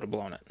Lewis would have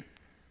blown it?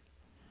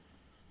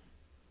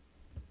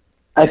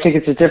 I think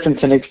it's a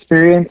difference in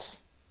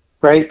experience,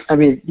 right? I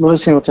mean,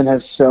 Lewis Hamilton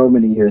has so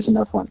many years in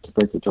F1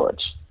 compared to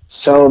George.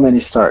 So many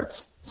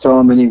starts,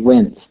 so many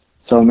wins,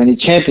 so many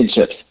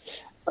championships,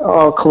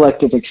 all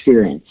collective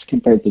experience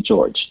compared to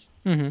George.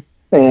 Mm-hmm.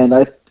 And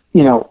I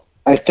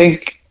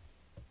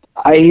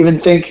even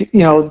think,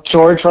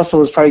 George Russell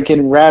was probably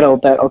getting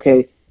rattled that,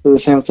 okay,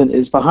 Lewis Hamilton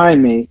is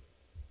behind me.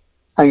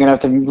 I'm going to have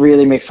to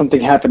really make something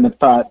happen that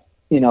thought,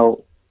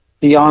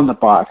 beyond the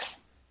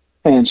box,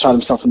 and shot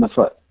himself in the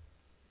foot.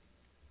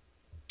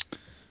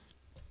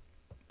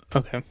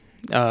 Okay.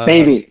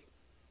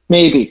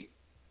 Maybe.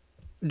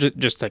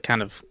 Just to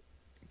kind of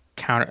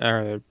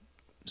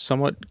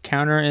somewhat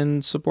counter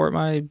and support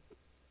my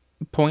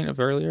point of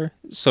earlier.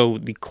 So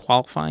the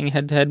qualifying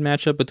head-to-head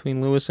matchup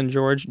between Lewis and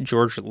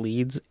George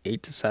leads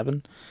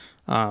 8-7.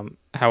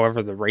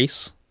 However, the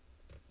race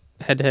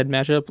head-to-head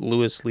matchup,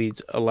 Lewis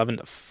leads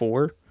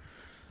 11-4.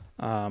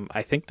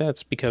 I think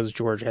that's because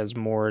George has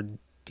more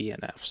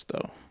DNFs,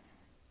 though.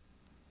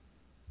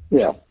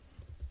 Yeah.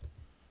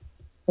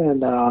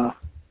 And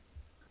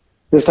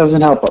this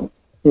doesn't help him.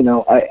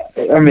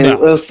 I mean, no.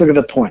 Let's look at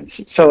the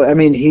points. So, I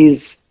mean,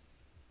 he's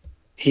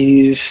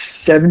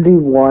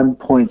 71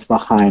 points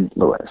behind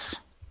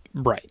Lewis.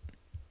 Right.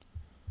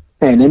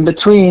 And in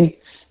between,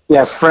 you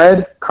have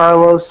Fred,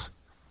 Carlos,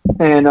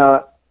 and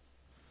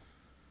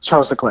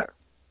Charles Leclerc.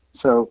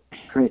 So,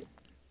 I mean,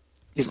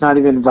 he's not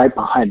even right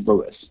behind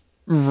Lewis.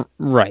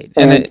 Right.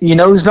 And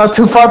who's not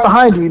too far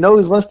behind?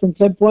 Who's less than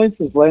 10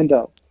 points is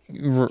Lando.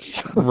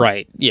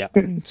 Right. Yeah.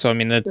 So, I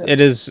mean,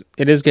 it is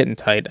getting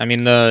tight. I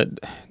mean,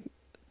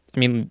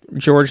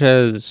 George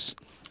has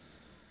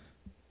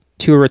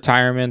 2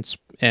 retirements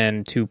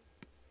and two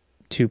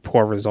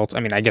poor results.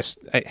 I mean, I guess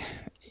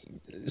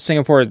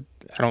Singapore,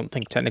 I don't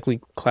think technically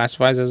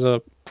classifies as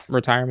a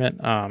retirement.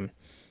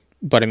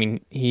 But I mean,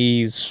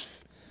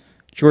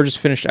 George has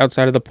finished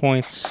outside of the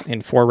points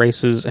in 4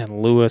 races,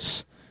 and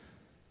Lewis,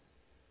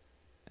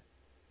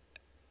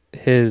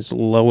 his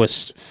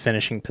lowest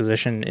finishing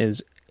position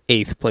is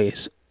 8th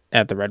place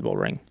at the Red Bull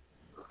Ring.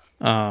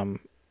 Outside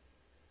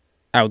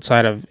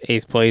of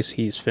 8th place,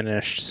 he's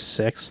finished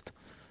 6th.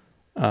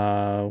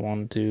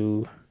 1,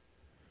 2,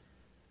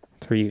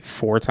 3,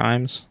 4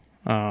 times.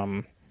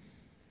 And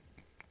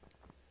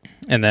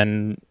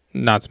then,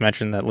 not to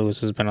mention that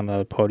Lewis has been on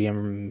the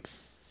podium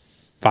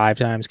 5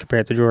 times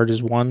compared to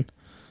George's 1.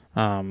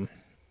 So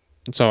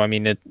I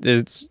mean,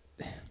 it's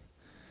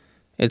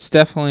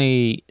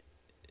definitely,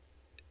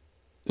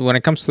 when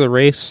it comes to the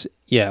race,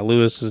 yeah,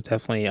 Lewis is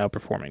definitely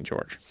outperforming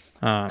George.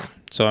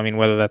 So I mean,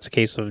 whether that's a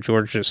case of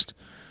George just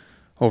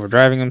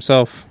overdriving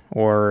himself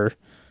or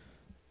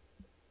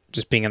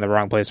just being in the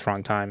wrong place,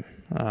 wrong time,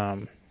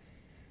 it's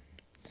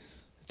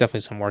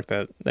definitely some work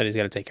that he's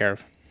got to take care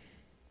of.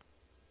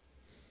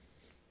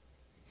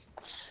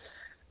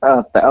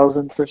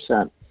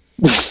 1,000%.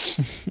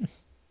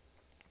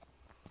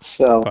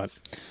 So, but,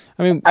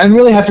 I mean, I'm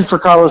really happy for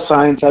Carlos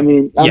Sainz. I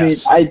mean,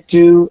 I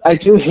do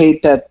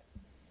hate that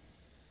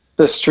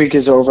the streak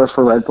is over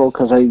for Red Bull,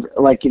 because I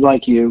like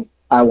you,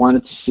 I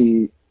wanted to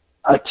see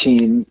a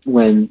team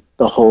win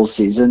the whole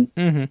season.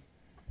 Mm-hmm.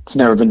 It's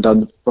never been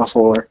done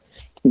before.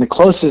 And the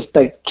closest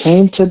that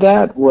came to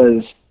that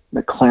was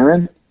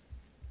McLaren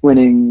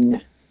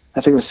winning, I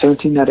think it was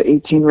 17 out of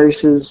 18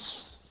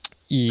 races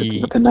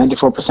with a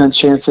 94%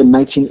 chance in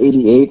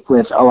 1988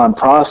 with Alain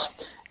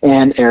Prost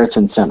and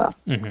Ayrton Senna.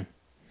 Mm-hmm.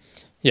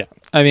 Yeah,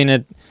 I mean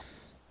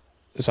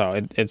it's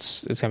gonna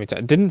be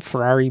tough. Didn't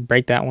Ferrari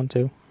break that one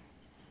too?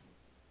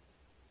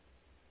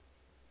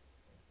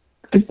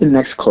 I think the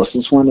next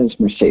closest one is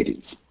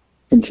Mercedes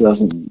in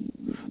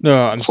 2000.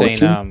 No, I'm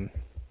saying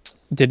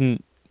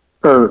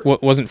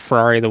wasn't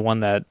Ferrari the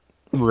one that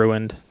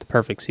ruined the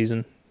perfect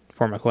season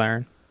for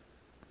McLaren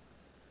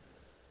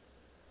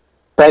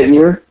that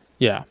year?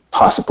 Yeah,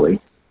 possibly.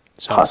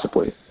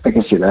 Possibly, I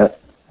can see that.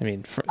 I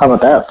mean, how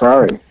about that,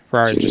 Ferrari?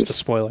 Ferrari, just the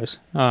spoilers.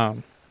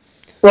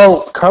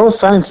 Well,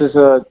 Carlos Sainz was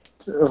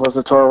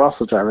a Toro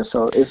Rosso driver,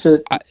 so is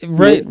it...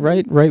 Right.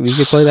 We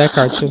could play that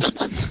card, too.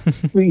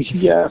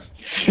 Yeah.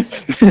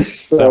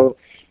 So,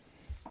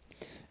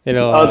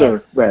 It'll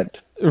other red.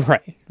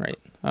 Right.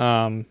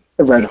 A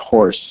red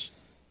horse.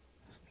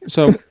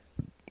 So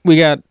we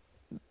got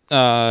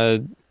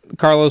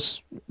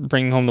Carlos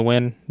bringing home the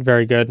win.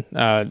 Very good.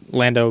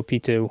 Lando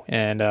P2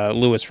 and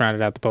Lewis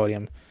rounded out the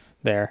podium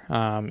there.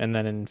 And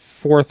then in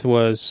fourth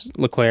was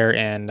Leclerc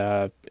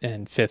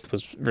and fifth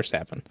was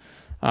Verstappen.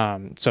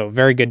 So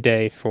very good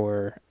day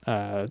for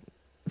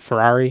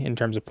Ferrari in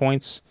terms of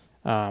points.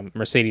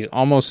 Mercedes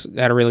almost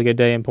had a really good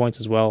day in points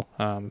as well,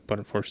 but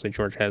unfortunately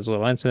George has a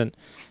little incident.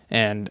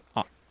 And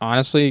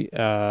honestly,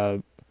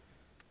 Red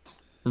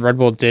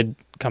Bull did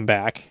come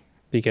back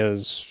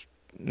because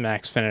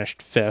Max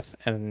finished fifth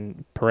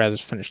and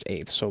Perez finished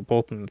eighth, so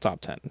both in the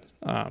top 10.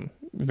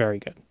 Very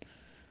good.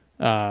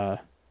 And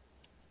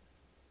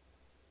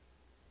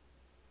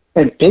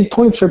big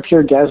points for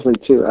Pierre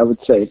Gasly too, I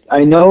would say.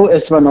 I know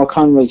Esteban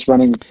Ocon was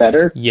running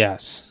better.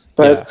 Yes.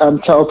 But yeah.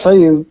 I'll tell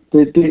you,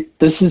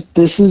 this is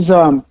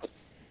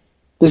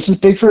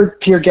big for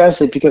Pierre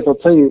Gasly, because I'll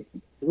tell you,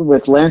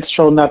 with Lance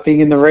Stroll not being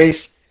in the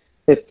race,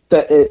 it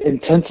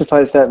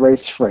intensifies that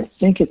race for, I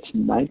think it's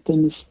 9th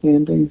in the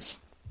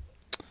standings.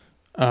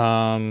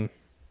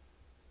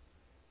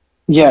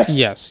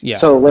 Yes. Yeah.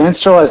 So Lance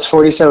Stroll has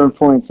 47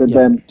 points, and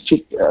then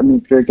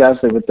Pierre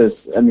Gasly with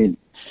this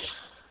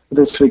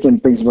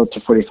weekend brings him up to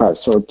 45.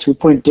 So a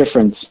 2-point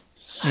difference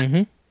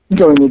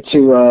going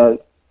into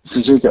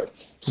Suzuka.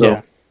 So.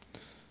 Yeah,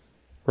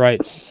 right.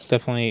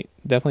 Definitely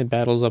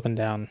battles up and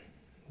down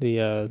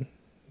the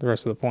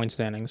rest of the point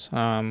standings.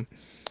 I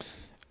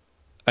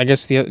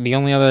guess the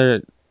only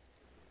other,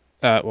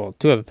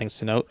 two other things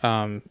to note.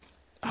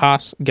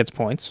 Haas gets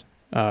points.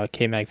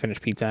 K-Mag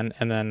finished P10,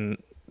 and then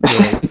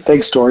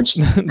thanks, George.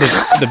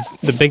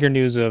 the bigger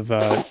news of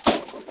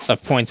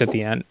points at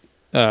the end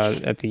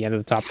of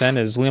the top 10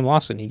 is Liam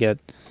Lawson. He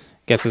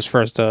gets his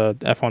first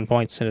F1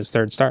 points in his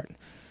third start.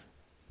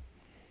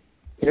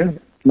 Yeah.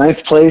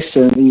 9th place,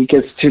 and he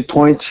gets 2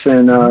 points,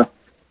 and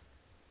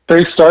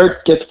third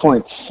start gets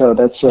points. So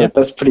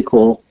that's pretty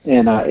cool.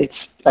 And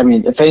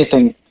if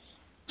anything,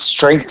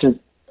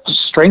 strengthens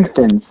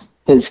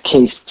his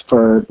case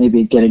for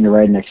maybe getting a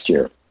ride next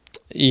year.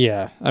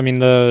 Yeah, I mean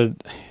the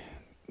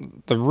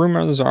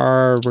rumors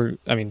are,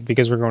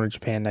 because we're going to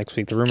Japan next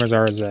week, the rumors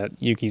are is that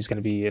Yuki's going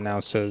to be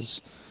announced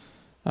as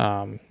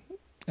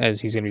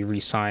he's going to be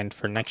re-signed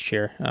for next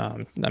year.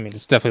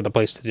 It's definitely the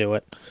place to do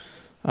it.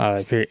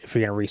 If you're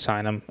going to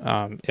re-sign him.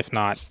 If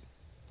not,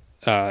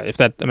 if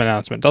that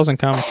announcement doesn't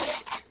come,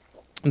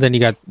 then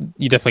you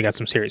definitely got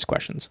some serious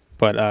questions.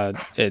 But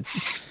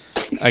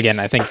again,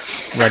 I think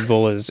Red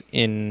Bull is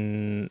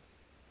in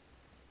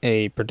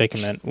a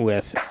predicament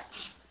with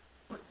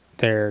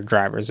their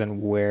drivers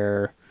and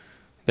where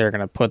they're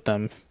going to put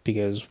them,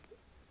 because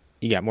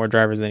you got more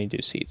drivers than you do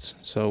seats.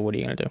 So what are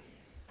you going to do?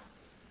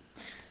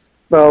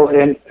 Well,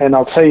 and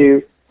I'll tell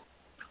you,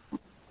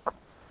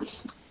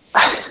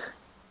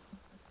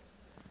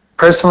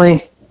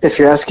 personally, if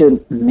you're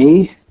asking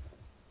me,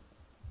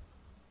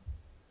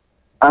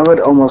 I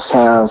would almost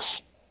have,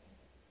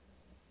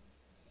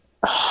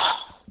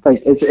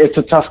 it's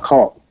a tough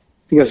call,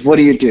 because what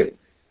do? You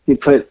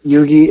put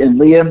Yugi and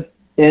Liam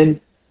in,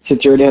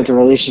 since you already have the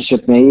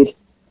relationship made.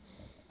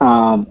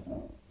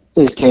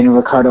 Is Daniel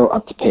Ricciardo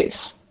up to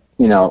pace?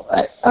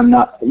 I'm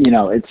not.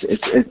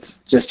 It's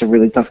just a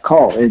really tough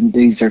call, and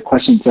these are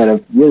questions that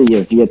have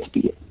yet to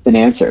be been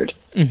answered.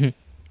 Mm-hmm.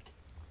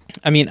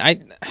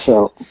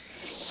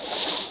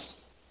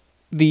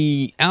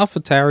 The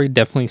AlphaTauri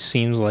definitely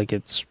seems like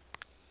it's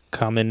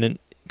come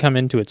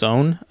into its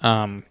own.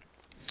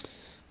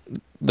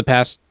 The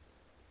past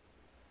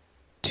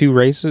two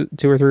or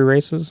three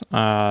races.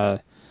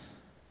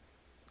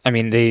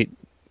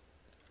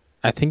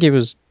 I think it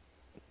was,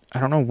 I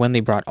don't know when they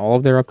brought all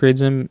of their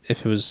upgrades in,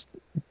 if it was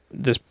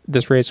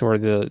this race or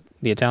the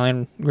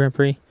Italian Grand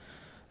Prix.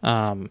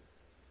 But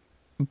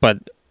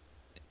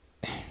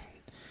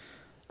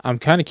I'm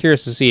kind of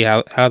curious to see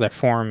how that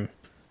form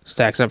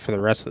stacks up for the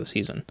rest of the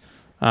season.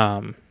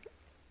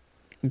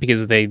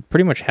 Because they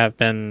pretty much have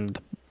been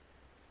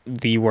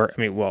the worst.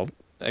 The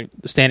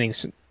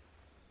standings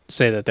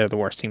say that they're the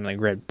worst team in the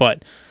grid,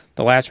 but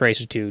the last race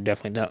or two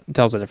definitely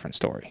tells a different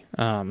story.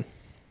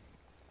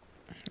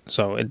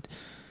 So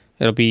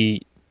it'll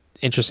be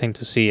interesting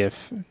to see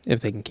if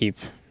they can keep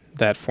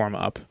that form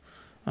up.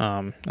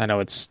 I know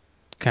it's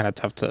kind of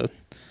tough to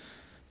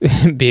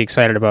be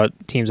excited about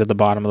teams at the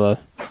bottom of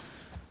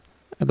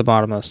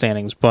the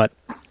standings, but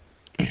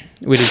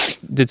we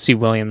did see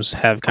Williams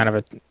have kind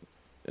of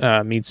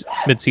a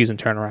mid-season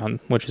turnaround,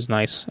 which is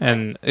nice,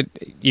 and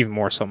even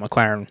more so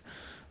McLaren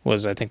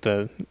was, I think,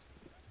 the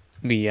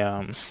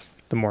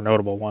more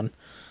notable one.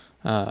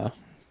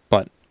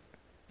 But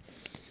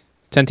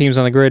 10 teams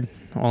on the grid,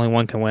 only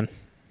one can win,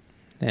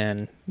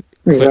 and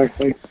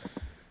exactly.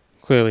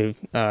 Clearly,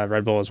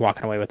 Red Bull is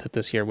walking away with it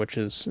this year, which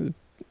is,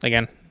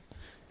 again,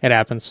 it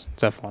happens.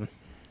 It's F1.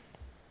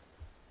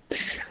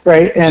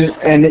 Right, and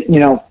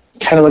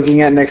kind of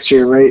looking at next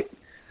year, right?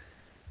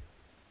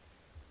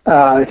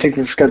 I think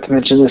we forgot to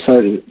mention this.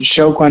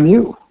 Zhou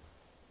Guanyu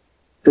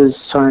is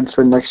signed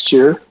for next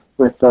year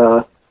with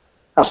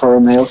Alfa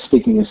Romeo.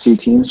 Speaking of C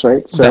teams,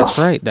 right? So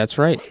That's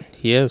right.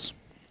 He is.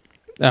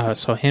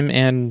 So him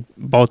and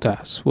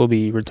Bottas will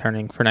be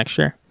returning for next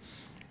year.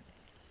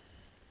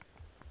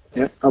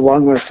 Yeah,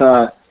 along with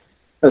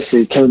let's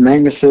see, Kevin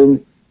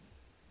Magnussen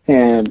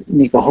and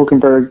Nico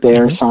Hulkenberg. They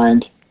are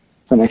signed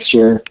for next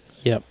year.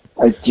 Yep.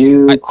 I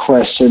do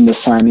question the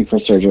signing for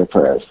Sergio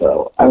Perez,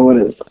 though. I would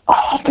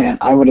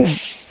have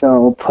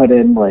so put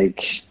in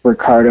like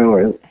Ricardo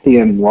or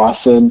Liam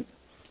Lawson,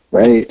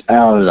 right? I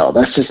don't know.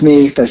 That's just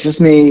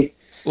me.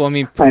 Well, I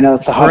mean, I know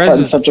it's a hot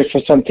button subject for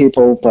some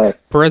people, but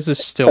Perez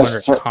is still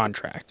under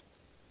contract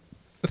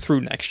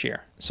through next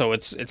year, so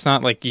it's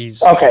not like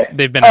he's okay.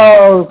 They've been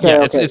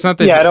okay. It's not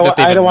that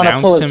I don't want to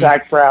pull a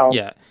Zach Brown.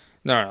 Yeah.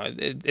 No,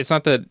 it's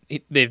not that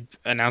they've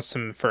announced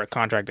him for a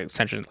contract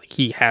extension. Like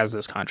he has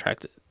this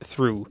contract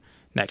through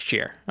next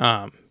year.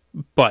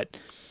 But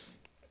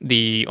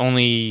the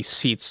only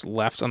seats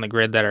left on the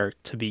grid that are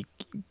to be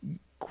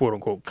quote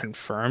unquote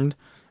confirmed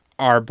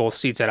are both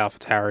seats at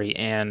AlphaTauri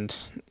and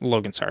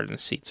Logan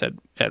Sargent's seats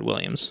at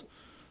Williams.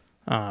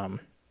 And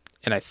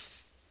I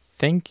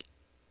think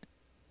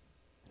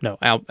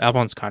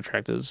Albon's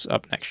contract is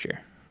up next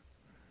year.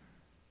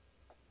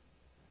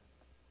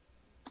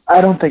 I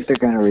don't think they're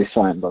going to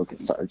re-sign Logan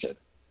Sargent.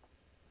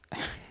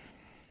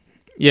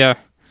 Yeah,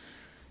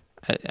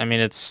 I mean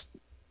it's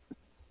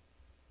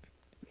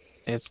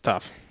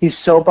tough. He's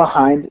so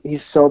behind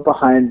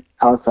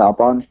Alex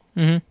Albon.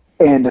 Mm-hmm.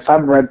 And if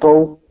I'm Red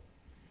Bull,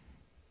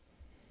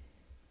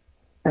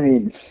 I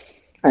mean,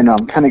 I know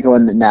I'm kind of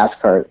going the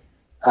NASCAR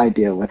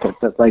idea with it,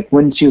 but like,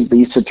 wouldn't you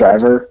lease a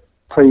driver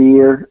per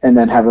year and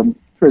then have him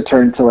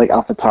return to like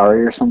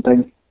AlphaTauri or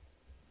something?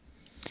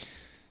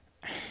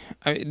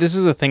 This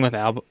is the thing with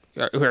Albon.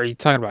 Are you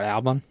talking about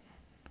Albon?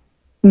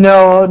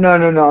 No.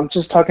 I'm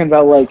just talking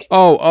about like the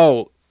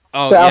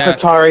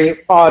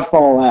AlphaTauri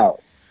oddball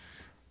out.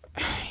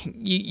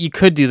 You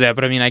could do that,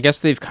 but I mean, I guess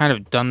they've kind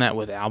of done that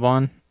with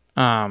Albon.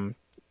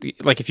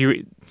 Like if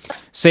you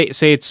say it's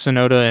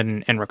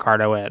Tsunoda and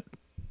Ricardo at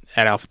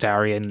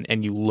AlphaTauri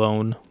and you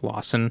loan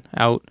Lawson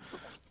out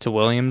to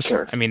Williams.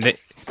 Sure. I mean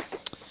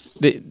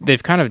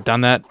they've kind of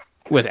done that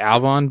with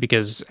Albon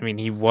because I mean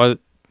he was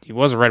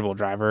a Red Bull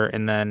driver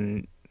and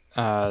then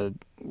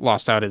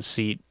lost out his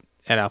seat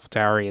at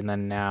AlphaTauri and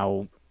then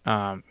now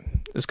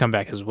has come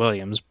back as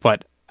Williams,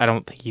 but I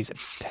don't think he's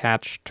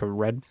attached to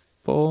Red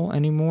Bull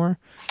anymore.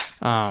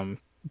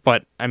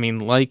 But I mean,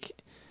 like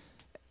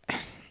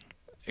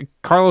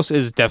Carlos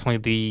is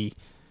definitely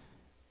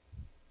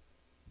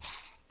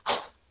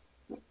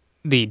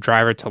the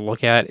driver to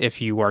look at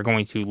if you are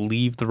going to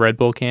leave the Red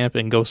Bull camp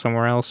and go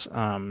somewhere else.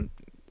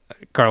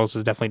 Carlos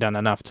has definitely done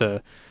enough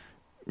to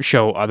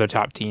show other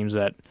top teams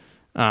that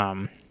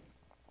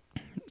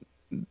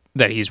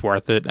that he's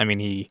worth it. I mean,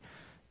 he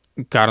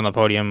got on the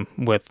podium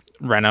with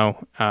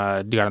Renault,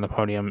 got on the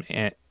podium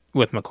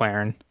with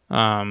McLaren,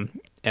 and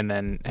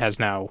then has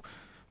now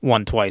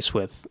won twice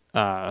with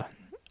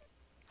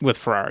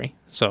Ferrari.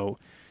 So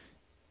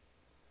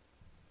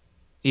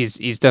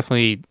he's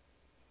definitely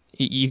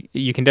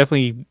you can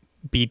definitely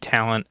be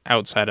talent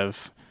outside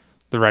of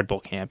the Red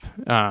Bull camp.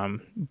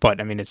 But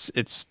I mean,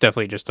 it's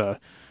definitely just a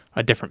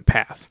different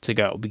path to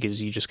go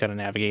because you just got to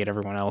navigate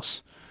everyone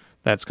else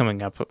that's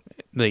coming up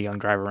the young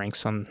driver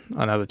ranks on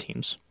other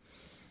teams.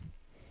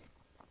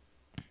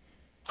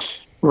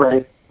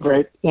 Right.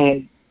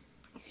 And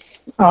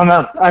I don't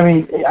know. I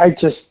mean,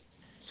 it's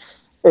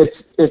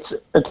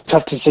a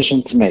tough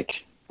decision to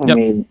make. I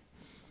mean,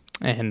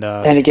 and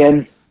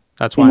again,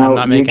 that's why I'm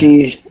not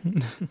making it.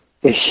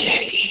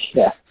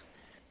 Yeah.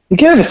 You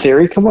can have a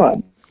theory. Come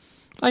on.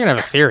 I can have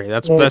a theory.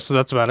 That's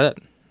about it.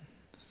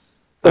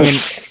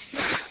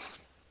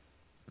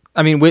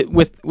 I mean, with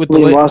the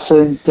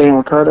Lawson, Daniel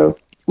Ricciardo,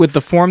 with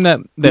the form that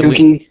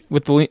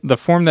the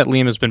form that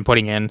Liam has been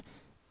putting in,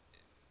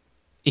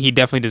 he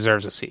definitely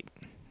deserves a seat,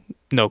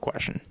 no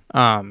question.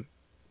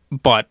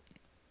 But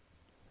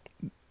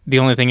the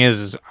only thing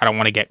is I don't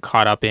want to get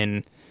caught up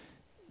in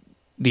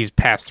these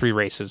past 3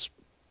 races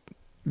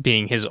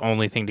being his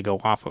only thing to go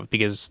off of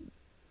because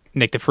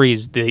Nick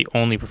DeVries, the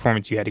only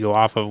performance you had to go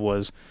off of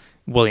was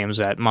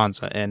Williams at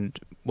Monza, and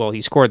well,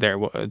 he scored there.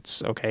 Well,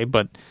 it's okay,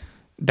 but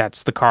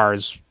that's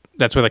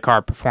where the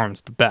car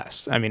performs the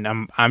best. I mean,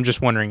 I'm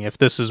just wondering if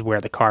this is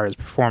where the car is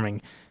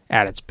performing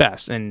at its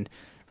best. And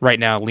right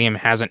now, Liam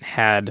hasn't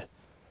had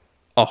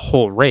a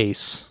whole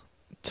race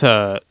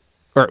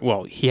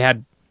he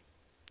had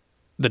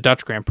the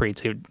Dutch Grand Prix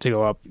to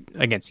go up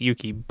against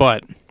Yuki,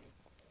 but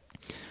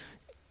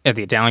at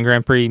the Italian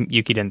Grand Prix,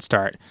 Yuki didn't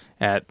start.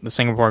 At the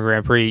Singapore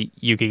Grand Prix,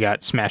 Yuki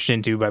got smashed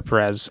into by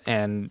Perez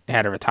and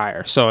had to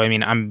retire. So, I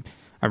mean, I'm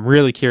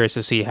really curious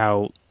to see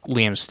how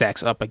Liam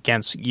stacks up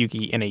against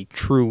Yuki in a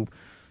true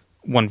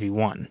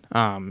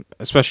 1v1.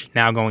 Especially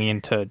now going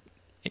into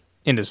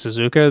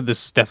Suzuka,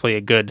 this is definitely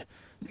a good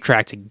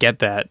track to get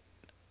that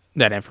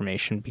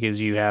information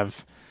because you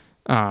have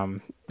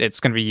it's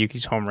going to be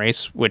Yuki's home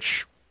race,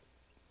 which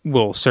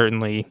will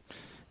certainly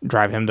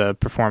drive him to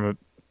perform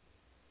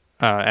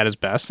at his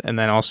best. And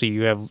then also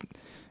you have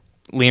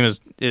Liam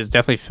is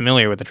definitely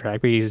familiar with the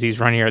track, but he's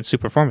run here at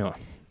Super Formula.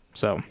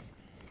 So.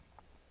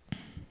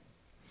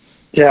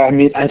 Yeah, I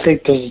mean, I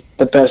think this is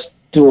the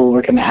best duel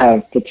we're going to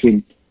have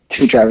between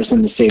two drivers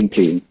in the same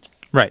team.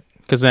 Right,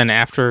 because then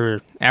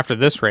after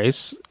this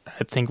race,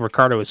 I think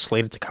Ricciardo is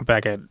slated to come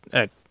back at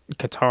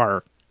Qatar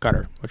or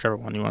Qatar, whichever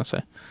one you want to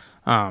say.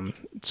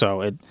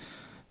 So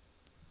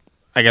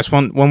I guess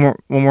one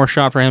more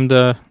shot for him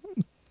to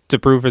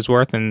prove his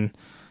worth and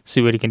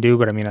see what he can do.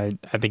 But I mean,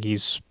 I think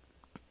he's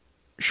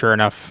shown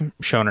enough.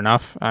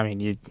 I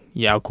mean,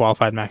 you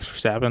out-qualified Max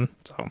Verstappen,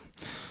 so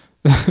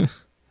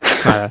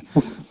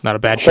it's not a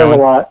bad showing. Says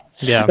a lot.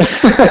 Yeah.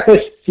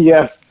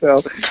 Yeah.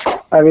 So,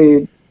 I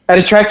mean, at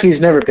a track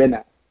he's never been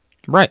at.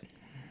 Right.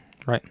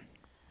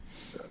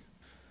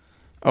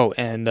 Oh,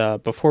 and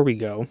before we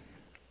go,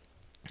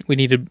 we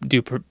need to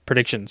do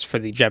predictions for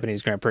the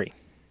Japanese Grand Prix.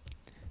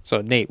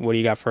 So, Nate, what do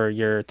you got for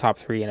your top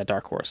 3 and a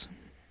dark horse?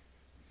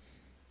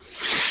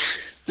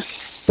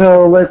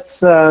 So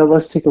let's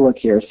take a look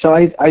here. So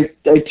I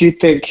do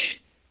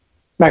think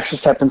Max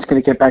Verstappen's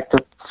going to get back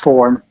to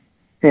form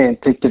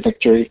and take the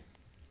victory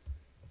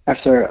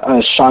after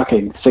a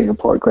shocking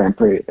Singapore Grand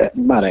Prix,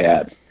 might I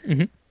add.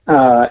 Mm-hmm.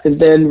 And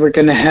then we're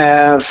going to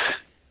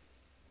have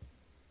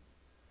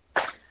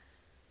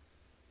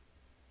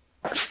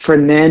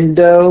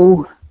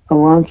Fernando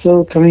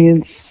Alonso coming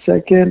in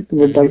second.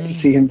 Would like to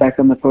see him back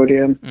on the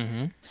podium.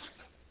 Mm-hmm.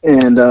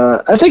 And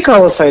I think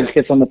Carlos Sainz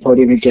gets on the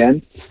podium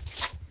again.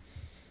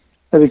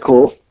 That'd be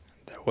cool.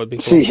 That would be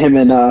cool. See him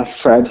and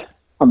Fred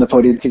on the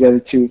podium together,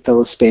 two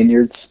fellow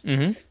Spaniards.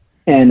 Mm-hmm.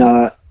 And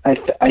I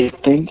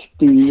think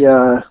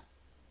the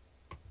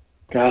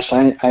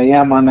I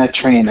am on that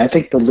train. I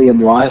think the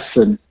Liam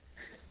Lawson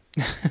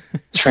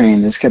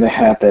train is going to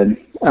happen.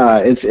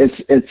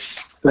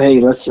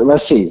 Hey,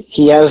 let's see.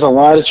 He has a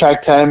lot of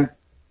track time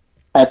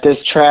at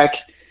this track,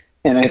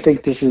 and I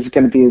think this is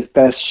going to be his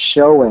best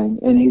showing.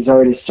 And he's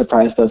already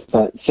surprised us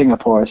at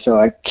Singapore, so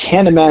I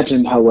can't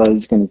imagine how well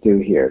he's going to do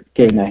here,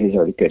 given that he's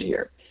already good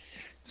here.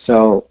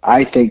 So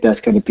I think that's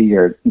going to be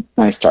your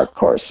nice dark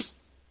horse.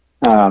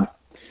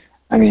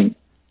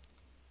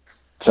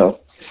 So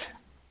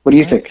what do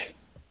you think?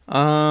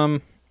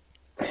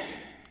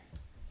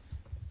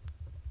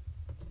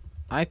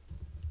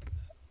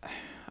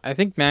 I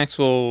think Max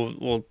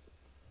will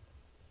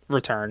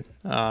return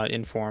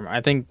in form. I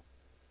think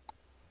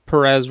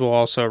Perez will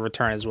also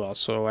return as well.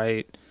 So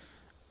I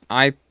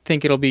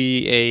think it'll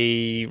be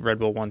a Red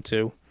Bull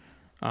 1-2.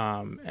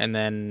 And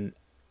then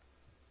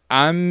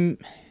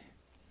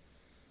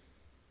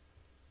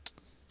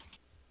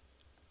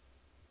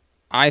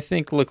I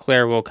think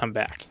Leclerc will come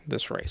back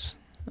this race.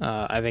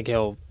 I think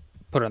he'll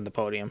put it on the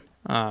podium.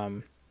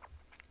 And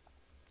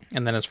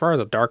then as far as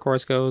a dark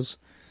horse goes,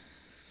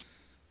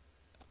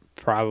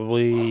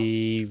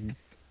 probably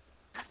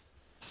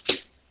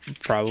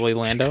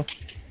Lando.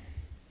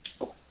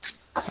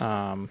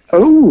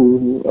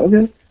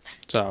 Okay.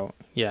 So,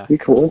 yeah. Be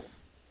cool.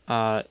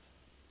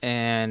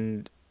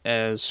 And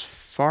as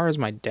far as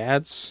my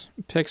dad's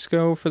picks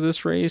go for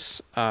this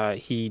race,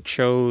 he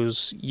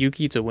chose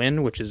Yuki to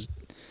win, which is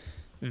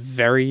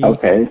very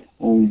okay.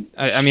 Sure.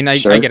 I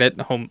get it.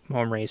 Home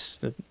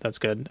race, that's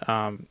good.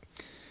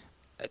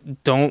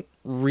 Don't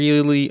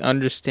really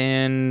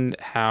understand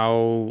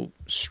how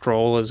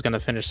Stroll is going to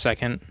finish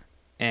second,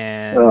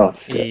 and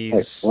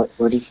he's what?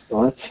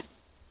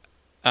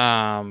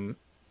 And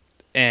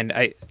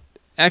I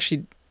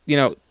actually,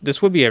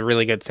 this would be a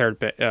really good third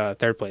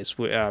place.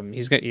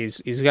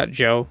 He's got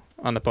Joe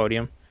on the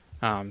podium.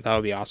 That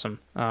would be awesome.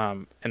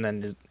 And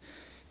then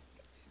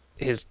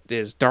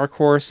his dark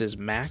horse is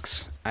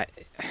Max. I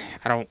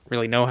don't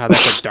really know how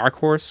that's a dark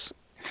horse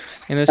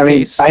in this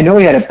case. I know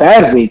he had a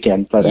bad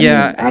weekend, but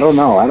I don't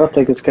know. I don't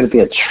think it's going to be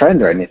a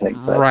trend or anything.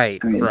 But,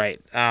 right.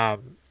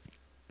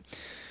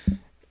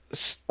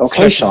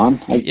 Okay,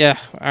 Sean. Yeah.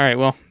 All right.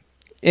 Well,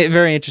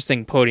 very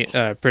interesting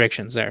podium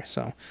predictions there.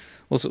 So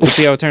we'll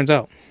see how it turns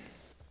out.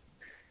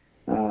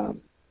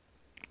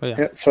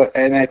 So,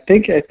 and I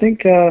think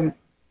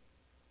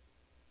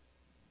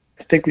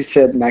we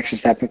said Max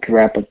Verstappen could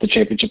wrap up the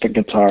championship in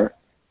Qatar.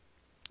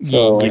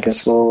 So yes. I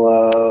guess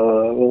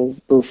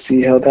we'll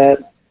see how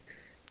that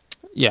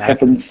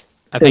happens.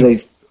 I think at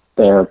least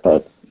there,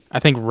 but I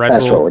think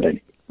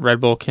Red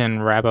Bull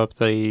can wrap up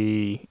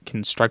the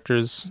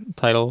constructors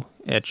title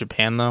at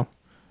Japan though.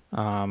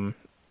 I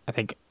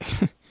think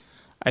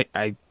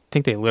I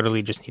think they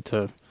literally just need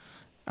to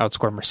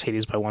outscore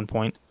Mercedes by 1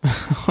 point,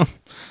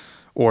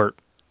 or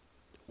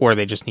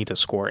they just need to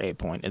score a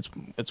point. It's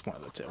one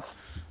of the two.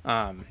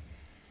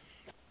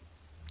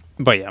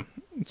 But yeah,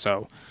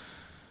 so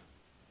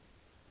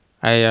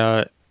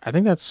I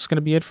think that's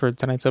gonna be it for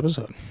tonight's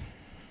episode,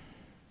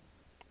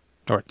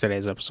 or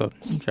today's episode,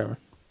 whichever.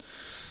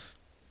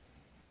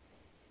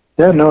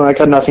 Yeah, no, I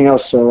got nothing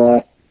else.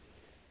 So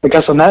I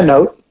guess on that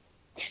note,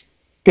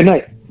 good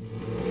night.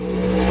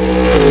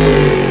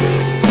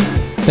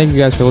 Thank you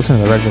guys for listening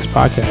to the Red Mist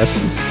Podcast,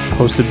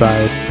 hosted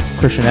by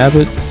Christian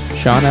Abbott,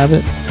 Sean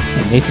Abbott,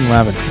 and Nathan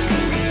Lavin.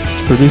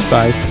 It's produced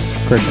by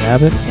Christian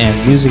Abbott,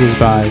 and music is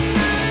by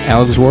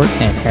Alex Ward,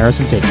 and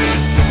Harrison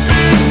Tate.